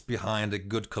essence behind a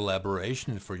good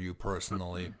collaboration for you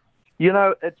personally?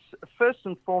 It's first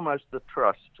and foremost the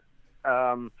trust.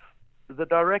 The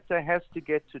director has to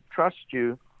get to trust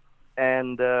you,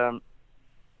 and I'm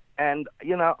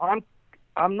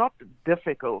not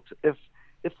difficult. If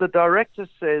the director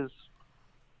says,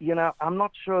 I'm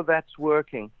not sure that's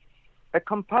working, a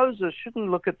composer shouldn't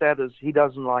look at that as he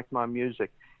doesn't like my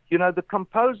music. The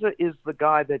composer is the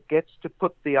guy that gets to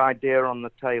put the idea on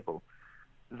the table.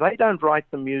 They don't write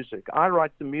the music. I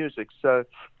write the music, so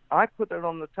I put it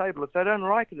on the table. If they don't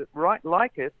like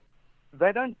it,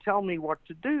 they don't tell me what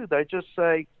to do. They just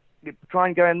say, try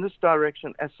and go in this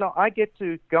direction. And so I get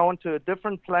to go onto a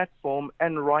different platform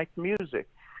and write music.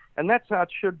 And that's how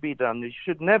it should be done. You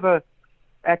should never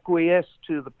acquiesce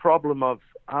to the problem of,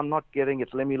 I'm not getting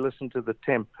it, let me listen to the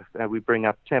temp. We bring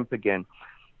up temp again.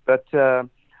 But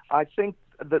I think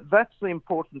that's the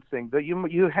important thing, that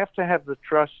you have to have the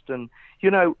trust. And,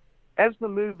 as the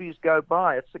movies go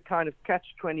by, it's a kind of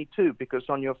catch-22, because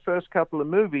on your first couple of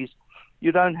movies,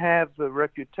 you don't have the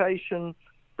reputation.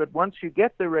 But once you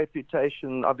get the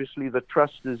reputation, obviously the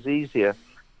trust is easier.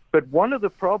 But one of the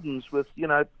problems with,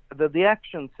 the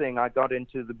action thing I got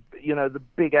into, the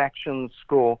big action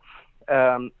score,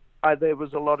 there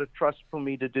was a lot of trust for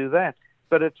me to do that.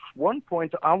 But at one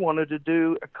point, I wanted to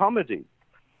do a comedy.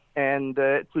 And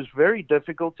it was very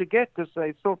difficult to get, because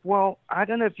they thought, well, I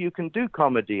don't know if you can do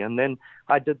comedy. And then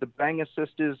I did the Banger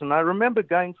Sisters. And I remember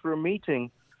going for a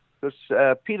meeting,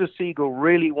 because Peter Seagal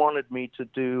really wanted me to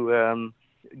do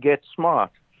Get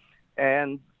Smart.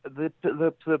 And the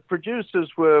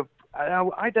producers were,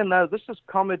 I don't know, this is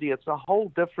comedy. It's a whole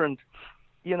different,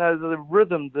 the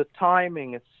rhythm, the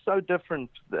timing. It's so different,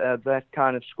 that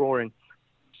kind of scoring.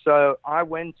 So I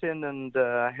went in and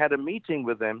had a meeting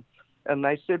with them. And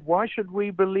they said, why should we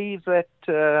believe that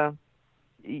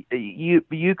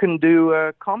you can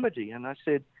do comedy? And I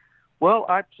said, well,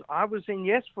 I was in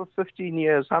Yes for 15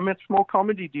 years. How much more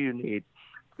comedy do you need?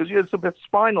 Because it's a bit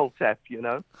Spinal Tap,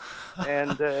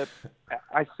 And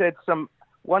I said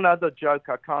one other joke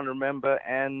I can't remember.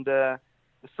 And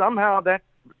somehow that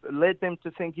led them to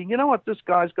thinking, what, this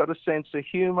guy's got a sense of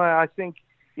humor. I think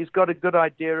he's got a good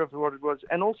idea of what it was.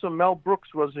 And also Mel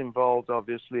Brooks was involved,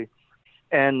 obviously.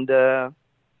 And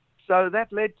so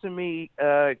that led to me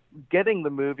getting the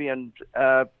movie, and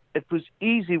it was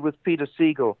easy with Peter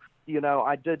Seagal.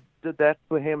 I did that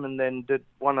for him, and then did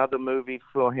one other movie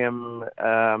for him.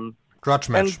 Grudge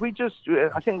Match. And we just,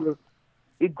 I think,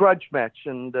 a Grudge Match.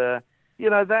 And,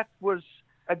 that was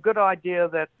a good idea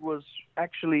that was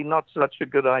actually not such a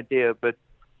good idea, but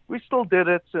we still did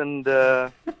it and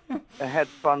had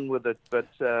fun with it. But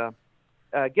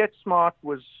Get Smart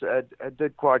was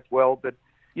did quite well. But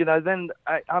then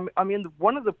I mean,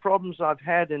 one of the problems I've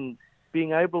had in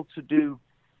being able to do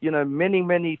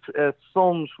many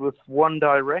films with one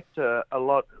director a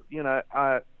lot,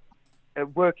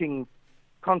 working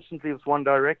constantly with one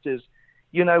director is,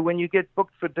 when you get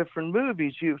booked for different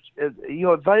movies,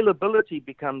 your availability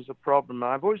becomes a problem.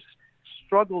 I've always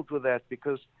struggled with that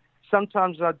because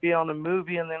sometimes I'd be on a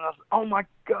movie and then I was, oh my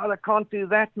God, I can't do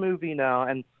that movie now.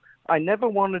 And I never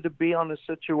wanted to be on a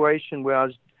situation where I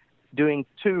was doing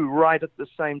two right at the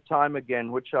same time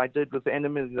again, which I did with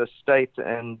Enemy of the State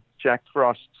and Jack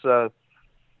Frost. So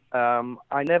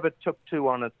I never took two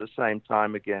on at the same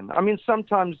time again. I mean,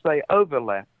 sometimes they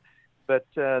overlap, but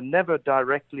never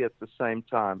directly at the same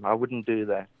time. I wouldn't do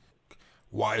that.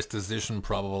 Wise decision,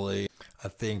 probably. I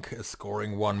think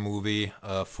scoring one movie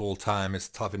full time is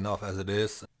tough enough as it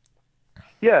is.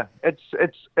 Yeah,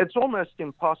 it's almost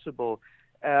impossible.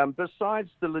 Besides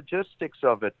the logistics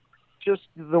of it, just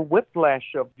the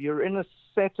whiplash of you're in a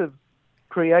set of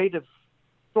creative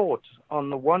thought on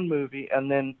the one movie, and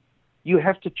then you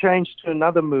have to change to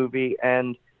another movie,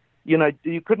 and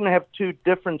you couldn't have two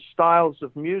different styles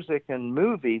of music and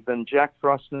movie than Jack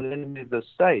Frost and Enemy of the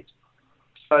State.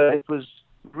 So it was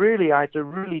really, I had to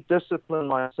really discipline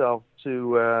myself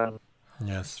to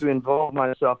involve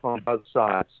myself on both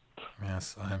sides.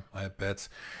 Yes, I bet.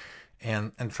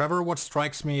 And Trevor, what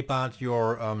strikes me about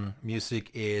your music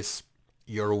is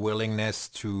your willingness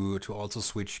to also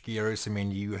switch gears. I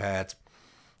mean, you had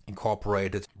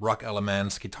incorporated rock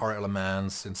elements, guitar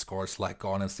elements in scores like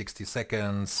Gone in 60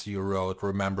 Seconds. You wrote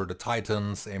Remember the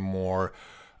Titans, a more,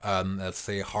 let's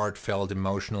say, heartfelt,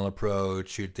 emotional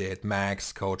approach. You did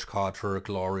Max, Coach Carter,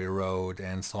 Glory Road,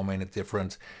 and so many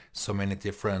different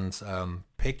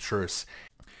pictures.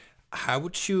 How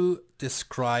would you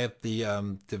describe the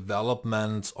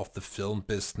development of the film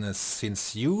business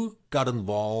since you got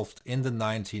involved in the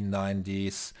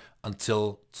 1990s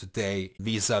until today,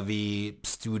 vis-a-vis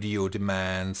studio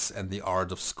demands and the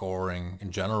art of scoring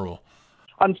in general?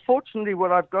 Unfortunately,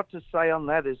 what I've got to say on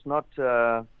that is not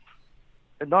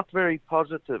very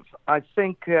positive. I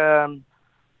think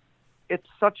it's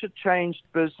such a changed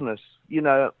business.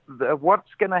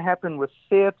 What's going to happen with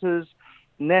theaters?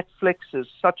 Netflix is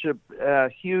such a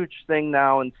huge thing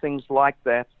now and things like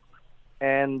that.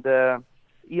 And,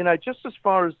 just as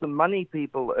far as the money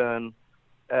people earn,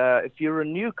 if you're a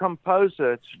new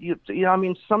composer,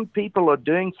 some people are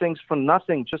doing things for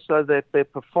nothing just so that their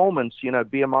performance,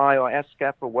 BMI or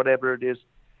ASCAP or whatever it is,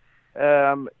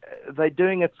 they're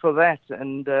doing it for that.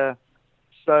 And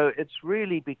so it's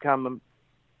really become,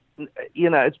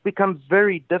 it's become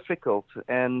very difficult.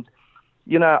 And,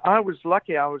 I was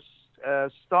lucky. I was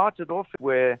started off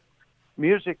where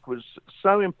music was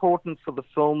so important for the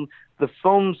film. The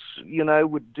films,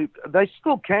 they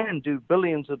still can do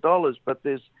billions of dollars, but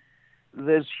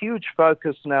there's huge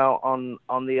focus now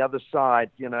on the other side,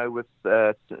 with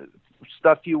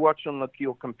stuff you watch on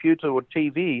your computer or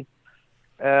TV,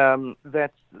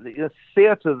 that the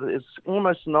theater is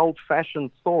almost an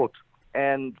old-fashioned thought.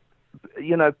 And,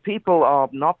 people are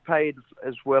not paid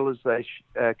as well as they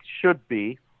should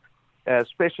be,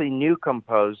 especially new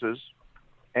composers,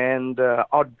 and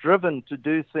are driven to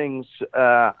do things.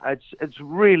 It's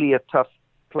really a tough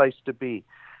place to be.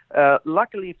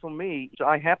 Luckily for me,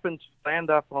 I happen to stand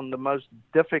up on the most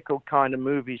difficult kind of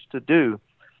movies to do,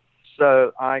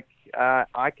 so I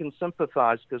can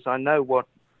sympathize because I know what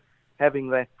having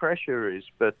that pressure is.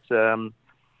 But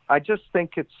I just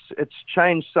think it's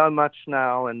changed so much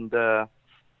now, and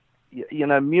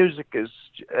music is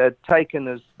taken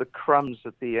as the crumbs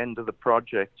at the end of the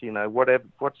project.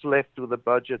 What's left with the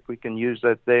budget, we can use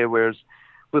that there. Whereas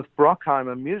with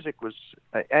Bruckheimer, music was,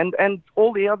 and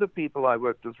all the other people I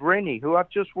worked with, Renny, who I've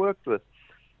just worked with,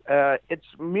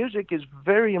 music is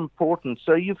very important.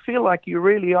 So you feel like you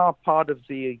really are part of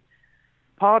the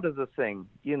thing.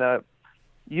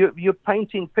 You're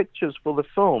painting pictures for the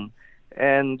film,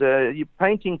 and you're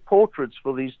painting portraits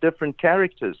for these different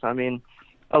characters. I mean,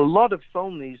 a lot of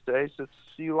film these days,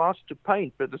 you asked to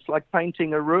paint, but it's like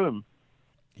painting a room.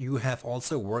 You have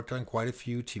also worked on quite a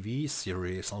few TV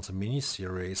series, also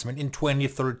mini-series. I mean, in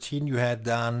 2013 you had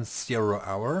done 0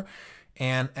 Hour,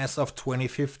 and as of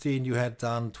 2015 you had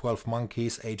done 12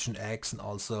 Monkeys, Agent X, and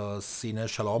also Sine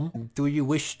Shalom. Do you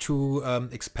wish to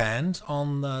expand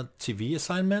on TV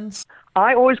assignments?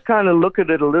 I always kind of look at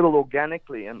it a little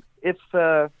organically, and if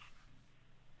I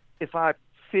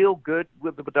feel good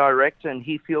with the director and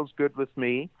he feels good with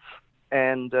me,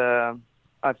 and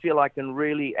I feel I can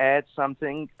really add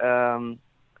something,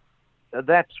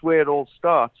 that's where it all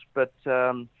starts. But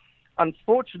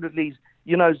unfortunately,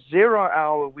 you know, 0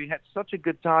 Hour, we had such a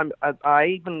good time. I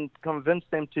even convinced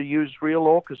them to use real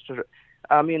orchestra.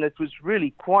 I mean, it was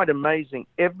really quite amazing.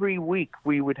 Every week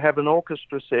we would have an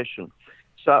orchestra session.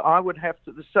 So I would have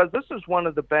to. So this is one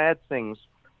of the bad things,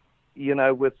 you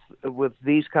know, with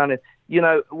these kind of, you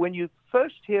know, when you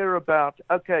first hear about,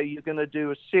 okay, you're going to do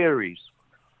a series,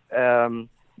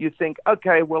 you think,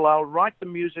 okay, well, I'll write the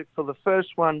music for the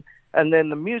first one, and then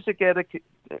the music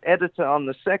editor on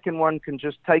the second one can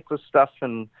just take the stuff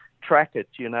and track it,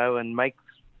 you know, and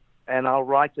I'll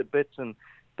write a bit.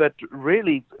 But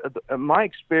really, my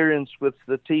experience with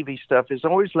the TV stuff has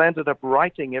always landed up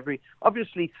writing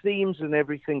obviously themes and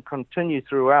everything continue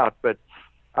throughout, but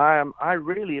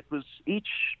it was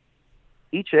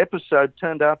each episode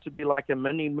turned out to be like a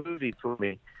mini movie for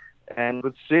me. And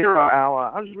with 0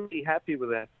 Hour, I was really happy with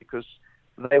that because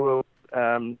they were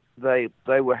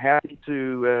they were happy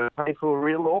to pay for a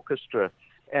real orchestra.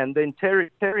 And then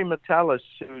Terry Metalis,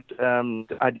 who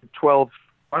I did 12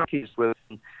 monkeys with,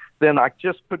 then I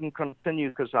just couldn't continue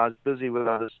because I was busy with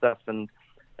other stuff.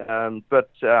 But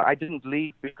I didn't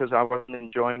leave because I wasn't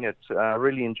enjoying it. I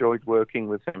really enjoyed working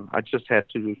with him. I just had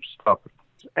to stop.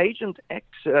 Agent X,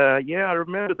 yeah, I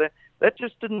remember that. That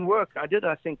just didn't work. I did,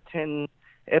 I think, 10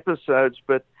 episodes,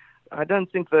 but I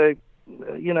don't think they,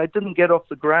 you know, it didn't get off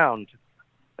the ground.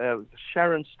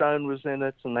 Sharon Stone was in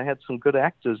it, and they had some good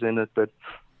actors in it, but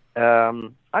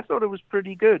I thought it was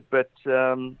pretty good. But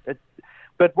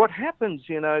what happens,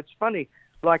 you know, it's funny.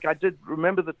 Like, I did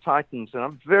remember the Titans, and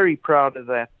I'm very proud of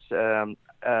that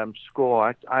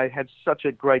score. I had such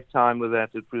a great time with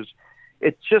that.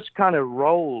 It just kind of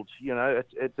rolled, you know.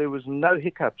 There was no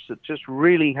hiccups. It just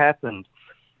really happened.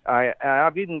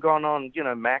 I've even gone on, you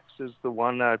know, Max is the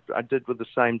one I did with the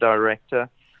same director.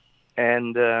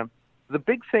 And the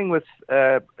big thing with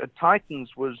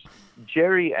Titans was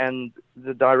Jerry and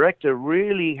the director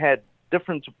really had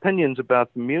different opinions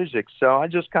about the music. So I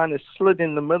just kind of slid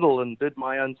in the middle and did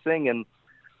my own thing, and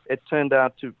it turned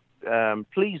out to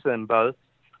please them both.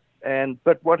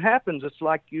 But what happens, it's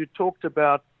like you talked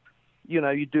about, you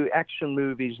know, you do action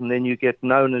movies and then you get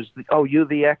known as, you're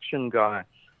the action guy.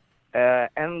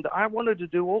 And I wanted to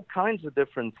do all kinds of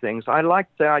different things. I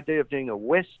liked the idea of doing a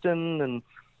Western and,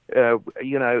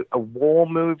 you know, a war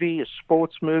movie, a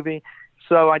sports movie.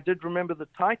 So I did remember the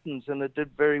Titans, and it did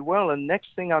very well. And next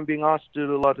thing, I'm being asked to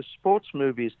do a lot of sports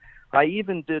movies. I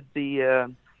even did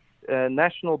the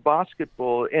national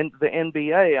basketball and the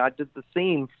NBA. I did the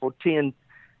theme for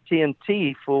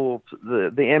TNT for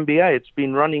the NBA. It's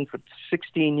been running for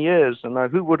 16 years, and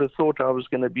who would have thought I was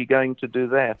going to be going to do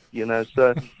that? You know,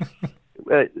 so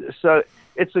so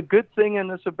it's a good thing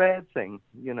and it's a bad thing.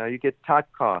 You know, you get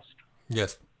typecast.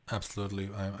 Yes. Absolutely,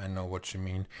 I know what you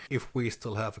mean. If we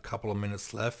still have a couple of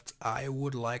minutes left, I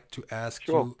would like to ask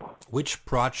you which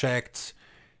project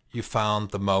you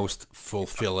found the most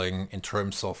fulfilling in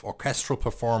terms of orchestral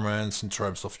performance, in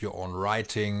terms of your own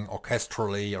writing,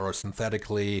 orchestrally or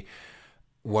synthetically.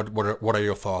 What are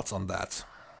your thoughts on that?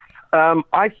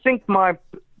 I think my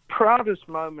proudest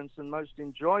moments and most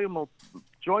enjoyable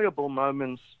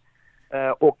moments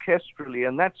orchestrally,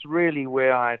 and that's really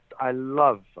where I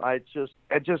love. It's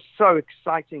just so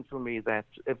exciting for me that,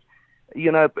 if,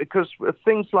 you know, because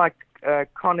things like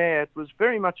Con Air, it was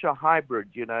very much a hybrid.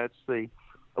 You know, it's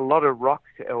a lot of rock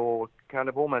or kind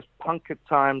of almost punk at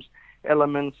times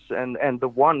elements, and the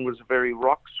one was a very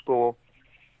rock score.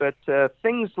 But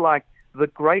things like The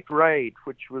Great Raid,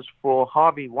 which was for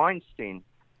Harvey Weinstein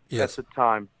at the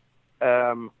time.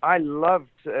 I loved,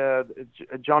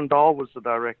 John Dahl was the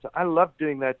director. I loved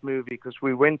doing that movie because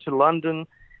we went to London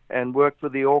and worked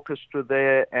with the orchestra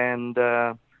there, and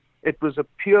it was a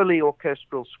purely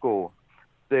orchestral score.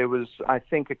 There was, I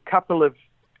think, a couple of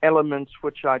elements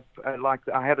which I liked.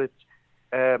 I had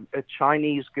a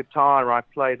Chinese guitar I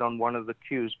played on one of the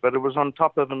cues, but it was on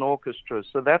top of an orchestra.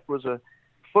 So that was a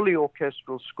fully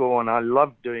orchestral score, and I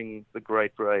loved doing The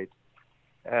Great Raid.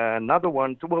 Another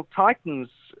one, well, Titans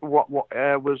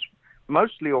was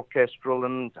mostly orchestral,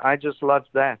 and I just loved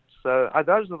that. So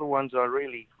those are the ones I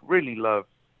really, really love.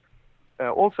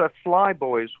 Also,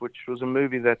 Flyboys, which was a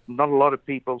movie that not a lot of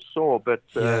people saw, but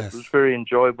it was very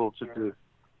enjoyable to do.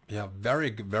 Yeah, very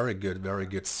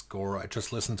good score. I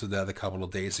just listened to that a couple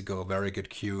of days ago. Very good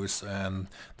cues. The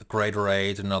Great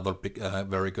Raid, another big,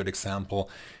 very good example.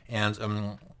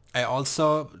 And I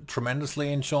also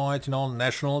tremendously enjoyed, you know,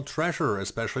 National Treasure,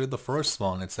 especially the first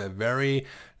one. It's a very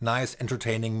nice,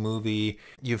 entertaining movie.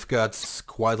 You've got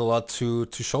quite a lot to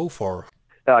show for.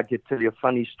 I could tell you a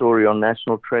funny story on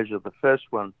National Treasure, the first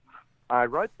one. I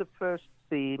wrote the first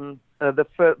theme, the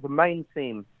main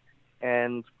theme,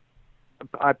 and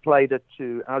I played it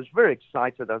to. I was very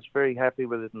excited. I was very happy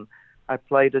with it, and I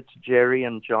played it to Jerry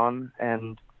and John.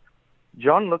 And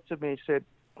John looked at me and said,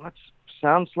 "That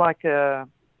sounds like a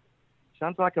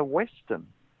Western."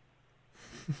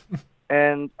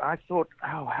 And I thought,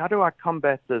 "Oh, how do I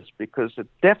combat this? Because it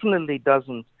definitely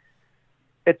doesn't.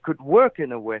 It could work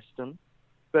in a Western,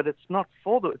 but it's not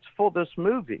it's for this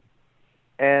movie."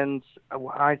 And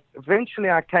eventually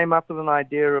I came up with an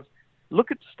idea of,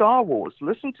 look at Star Wars.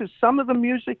 Listen to some of the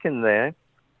music in there,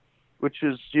 which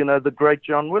is, the great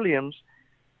John Williams.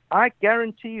 I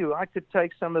guarantee you I could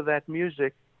take some of that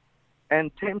music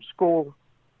and temp score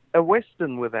a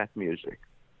Western with that music.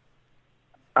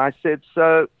 I said,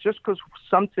 so just because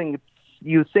something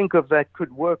you think of that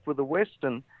could work with a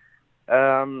Western,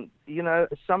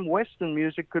 some Western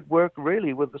music could work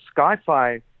really with a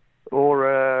sci-fi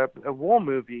or a war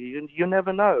movie. And you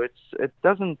never know. It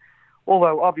doesn't.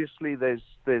 Although obviously there's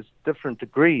different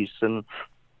degrees,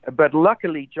 but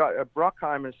luckily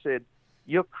Bruckheimer said,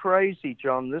 "You're crazy,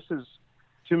 John. This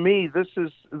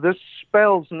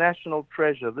spells national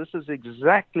treasure. This is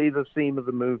exactly the theme of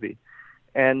the movie."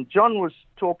 And John was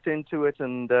talked into it,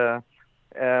 and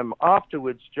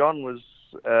afterwards, John was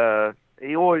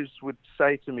he always would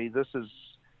say to me, "This is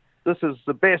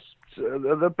the best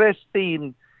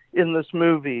theme in this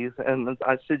movie." And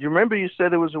I said, "You remember you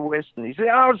said it was a Western?" He said,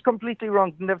 "I was completely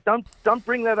wrong. Don't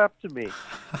bring that up to me."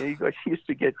 And he used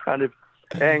to get kind of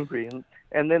angry.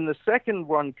 And then the second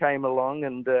one came along,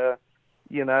 and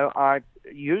I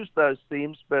used those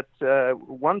themes. But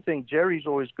one thing Jerry's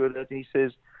always good at, he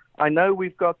says, "I know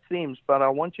we've got themes, but I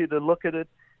want you to look at it,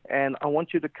 and I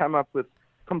want you to come up with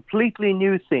completely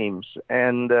new themes."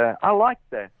 And I liked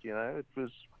that. It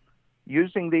was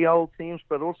using the old themes,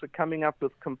 but also coming up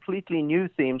with completely new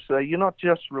themes, so you're not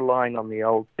just relying on the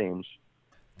old themes.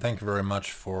 Thank you very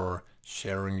much for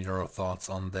sharing your thoughts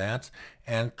on that.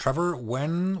 And Trevor,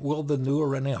 when will the new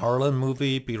Renny Harlin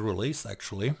movie be released,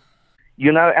 actually?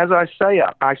 As I say,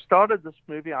 I started this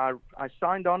movie, I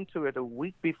signed on to it a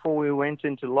week before we went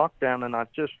into lockdown, and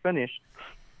I've just finished.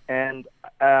 And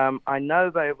I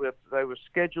know they were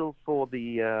scheduled for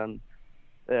the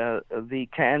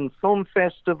Cannes Film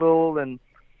Festival, and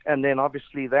then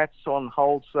obviously that's on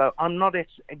hold. So I'm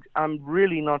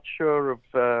really not sure of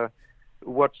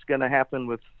what's going to happen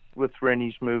with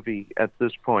Rennie's movie at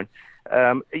this point.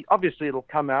 Obviously it'll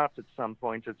come out at some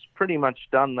point. It's pretty much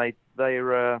done. They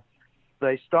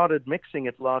started mixing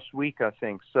it last week, I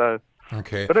think. So,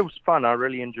 okay. But it was fun. I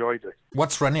really enjoyed it.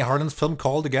 What's Renny Harlin's film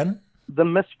called again? The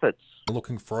Misfits.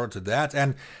 Looking forward to that,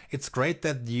 and it's great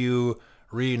that you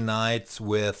reunite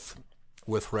with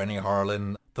Renny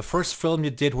Harlin. The first film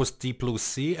you did was Deep Blue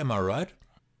Sea, am I right?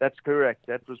 That's correct.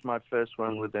 That was my first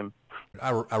one with him.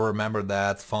 I remember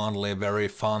that fondly. Very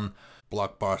fun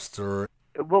blockbuster.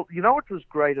 Well, what was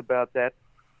great about that?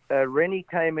 Renny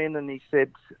came in and he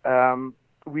said,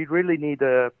 "We really need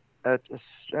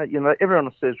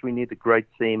everyone says we need a great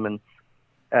theme, and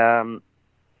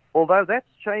although that's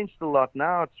changed a lot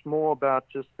now, it's more about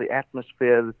just the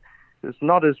atmosphere. There's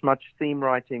not as much theme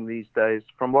writing these days,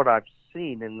 from what I've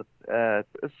seen.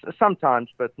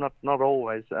 Sometimes, but not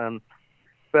always.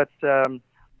 But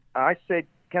I said,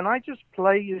 "Can I just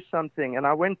play you something?" And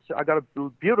I got a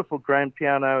beautiful grand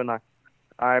piano, and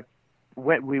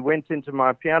we went into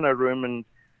my piano room, and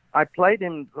I played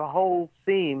him the whole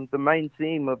theme, the main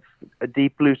theme of A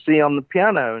Deep Blue Sea on the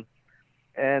piano,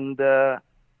 and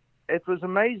it was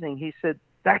amazing. He said,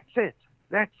 "That's it.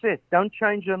 Don't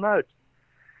change your note."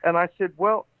 And I said,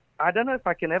 "Well, I don't know if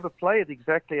I can ever play it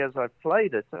exactly as I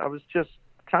played it. I was just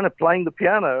kind of playing the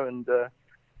piano." And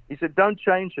he said, "Don't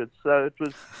change it." So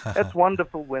that's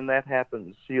wonderful when that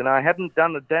happens. I hadn't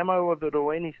done a demo of it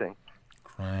or anything.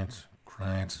 Great.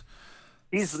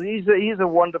 He's a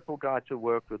wonderful guy to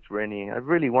work with, Renny.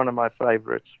 Really one of my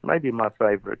favorites, maybe my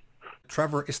favorite.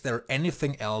 Trevor, is there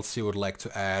anything else you would like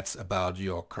to add about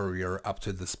your career up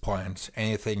to this point?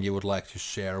 Anything you would like to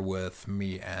share with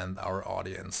me and our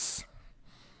audience?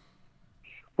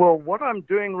 Well, what I'm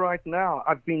doing right now,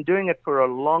 I've been doing it for a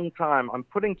long time. I'm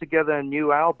putting together a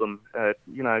new album,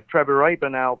 Trevor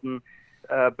Rabin album,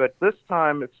 but this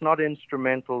time it's not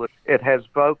instrumental. It has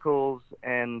vocals,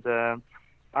 and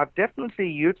I've definitely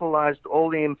utilized all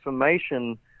the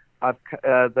information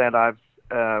that I've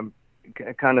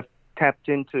kind of tapped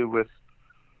into with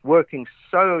working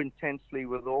so intensely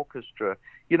with orchestra.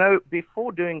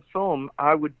 Before doing film,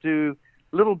 I would do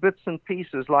little bits and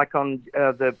pieces, like on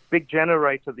the Big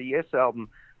Generator, the Yes album.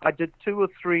 I did 2 or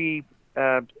 3,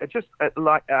 it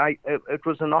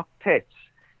was an octet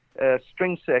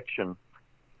string section.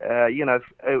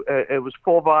 It was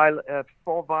 4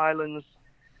 violins,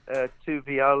 two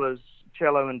violas,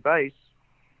 cello and bass,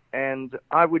 and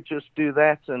I would just do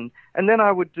that, and then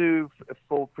I would do,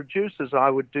 for producers, I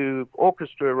would do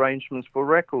orchestra arrangements for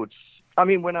records. I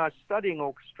mean, when I was studying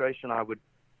orchestration, I would,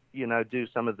 do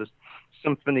some of the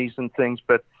symphonies and things,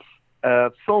 but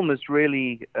film has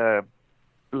really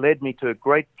led me to a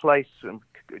great place in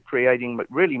creating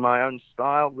really my own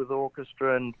style with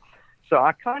orchestra, and so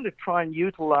I kind of try and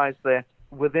utilize that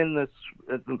within this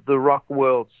the rock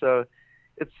world. So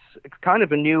it's kind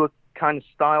of a new kind of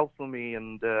style for me,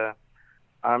 and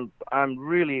I'm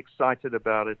really excited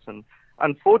about it. And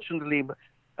unfortunately,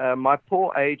 my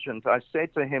poor agent, I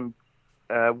said to him,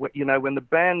 when the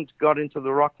band got into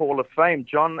the Rock Hall of Fame,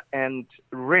 John and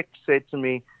Rick said to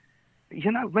me,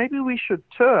 maybe we should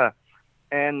tour.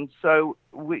 And so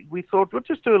we thought, we'll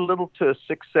just do a little tour,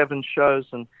 6-7 shows,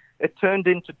 and it turned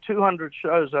into 200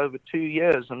 shows over 2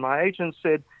 years. And my agent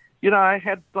said, I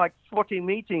had like 40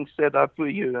 meetings set up for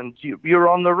you, and you're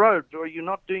on the road, or you're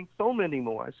not doing film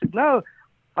anymore. I said, no,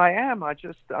 I am. I'm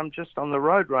just on the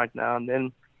road right now. And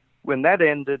then when that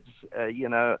ended,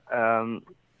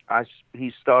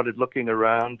 he started looking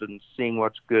around and seeing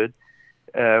what's good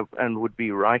and would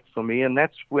be right for me. And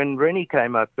that's when Renny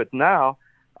came up. But now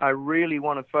I really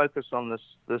want to focus on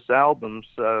this album.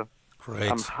 So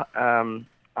great.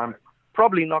 I'm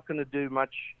probably not going to do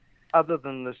much other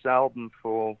than this album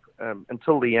for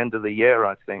until the end of the year,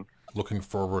 I think. Looking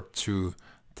forward to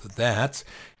that.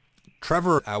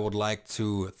 Trevor, I would like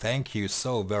to thank you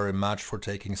so very much for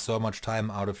taking so much time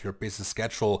out of your busy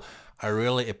schedule. I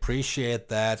really appreciate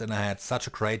that, and I had such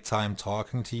a great time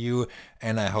talking to you,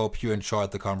 and I hope you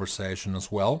enjoyed the conversation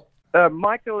as well.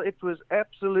 Michael, it was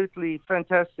absolutely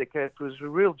fantastic. It was a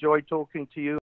real joy talking to you.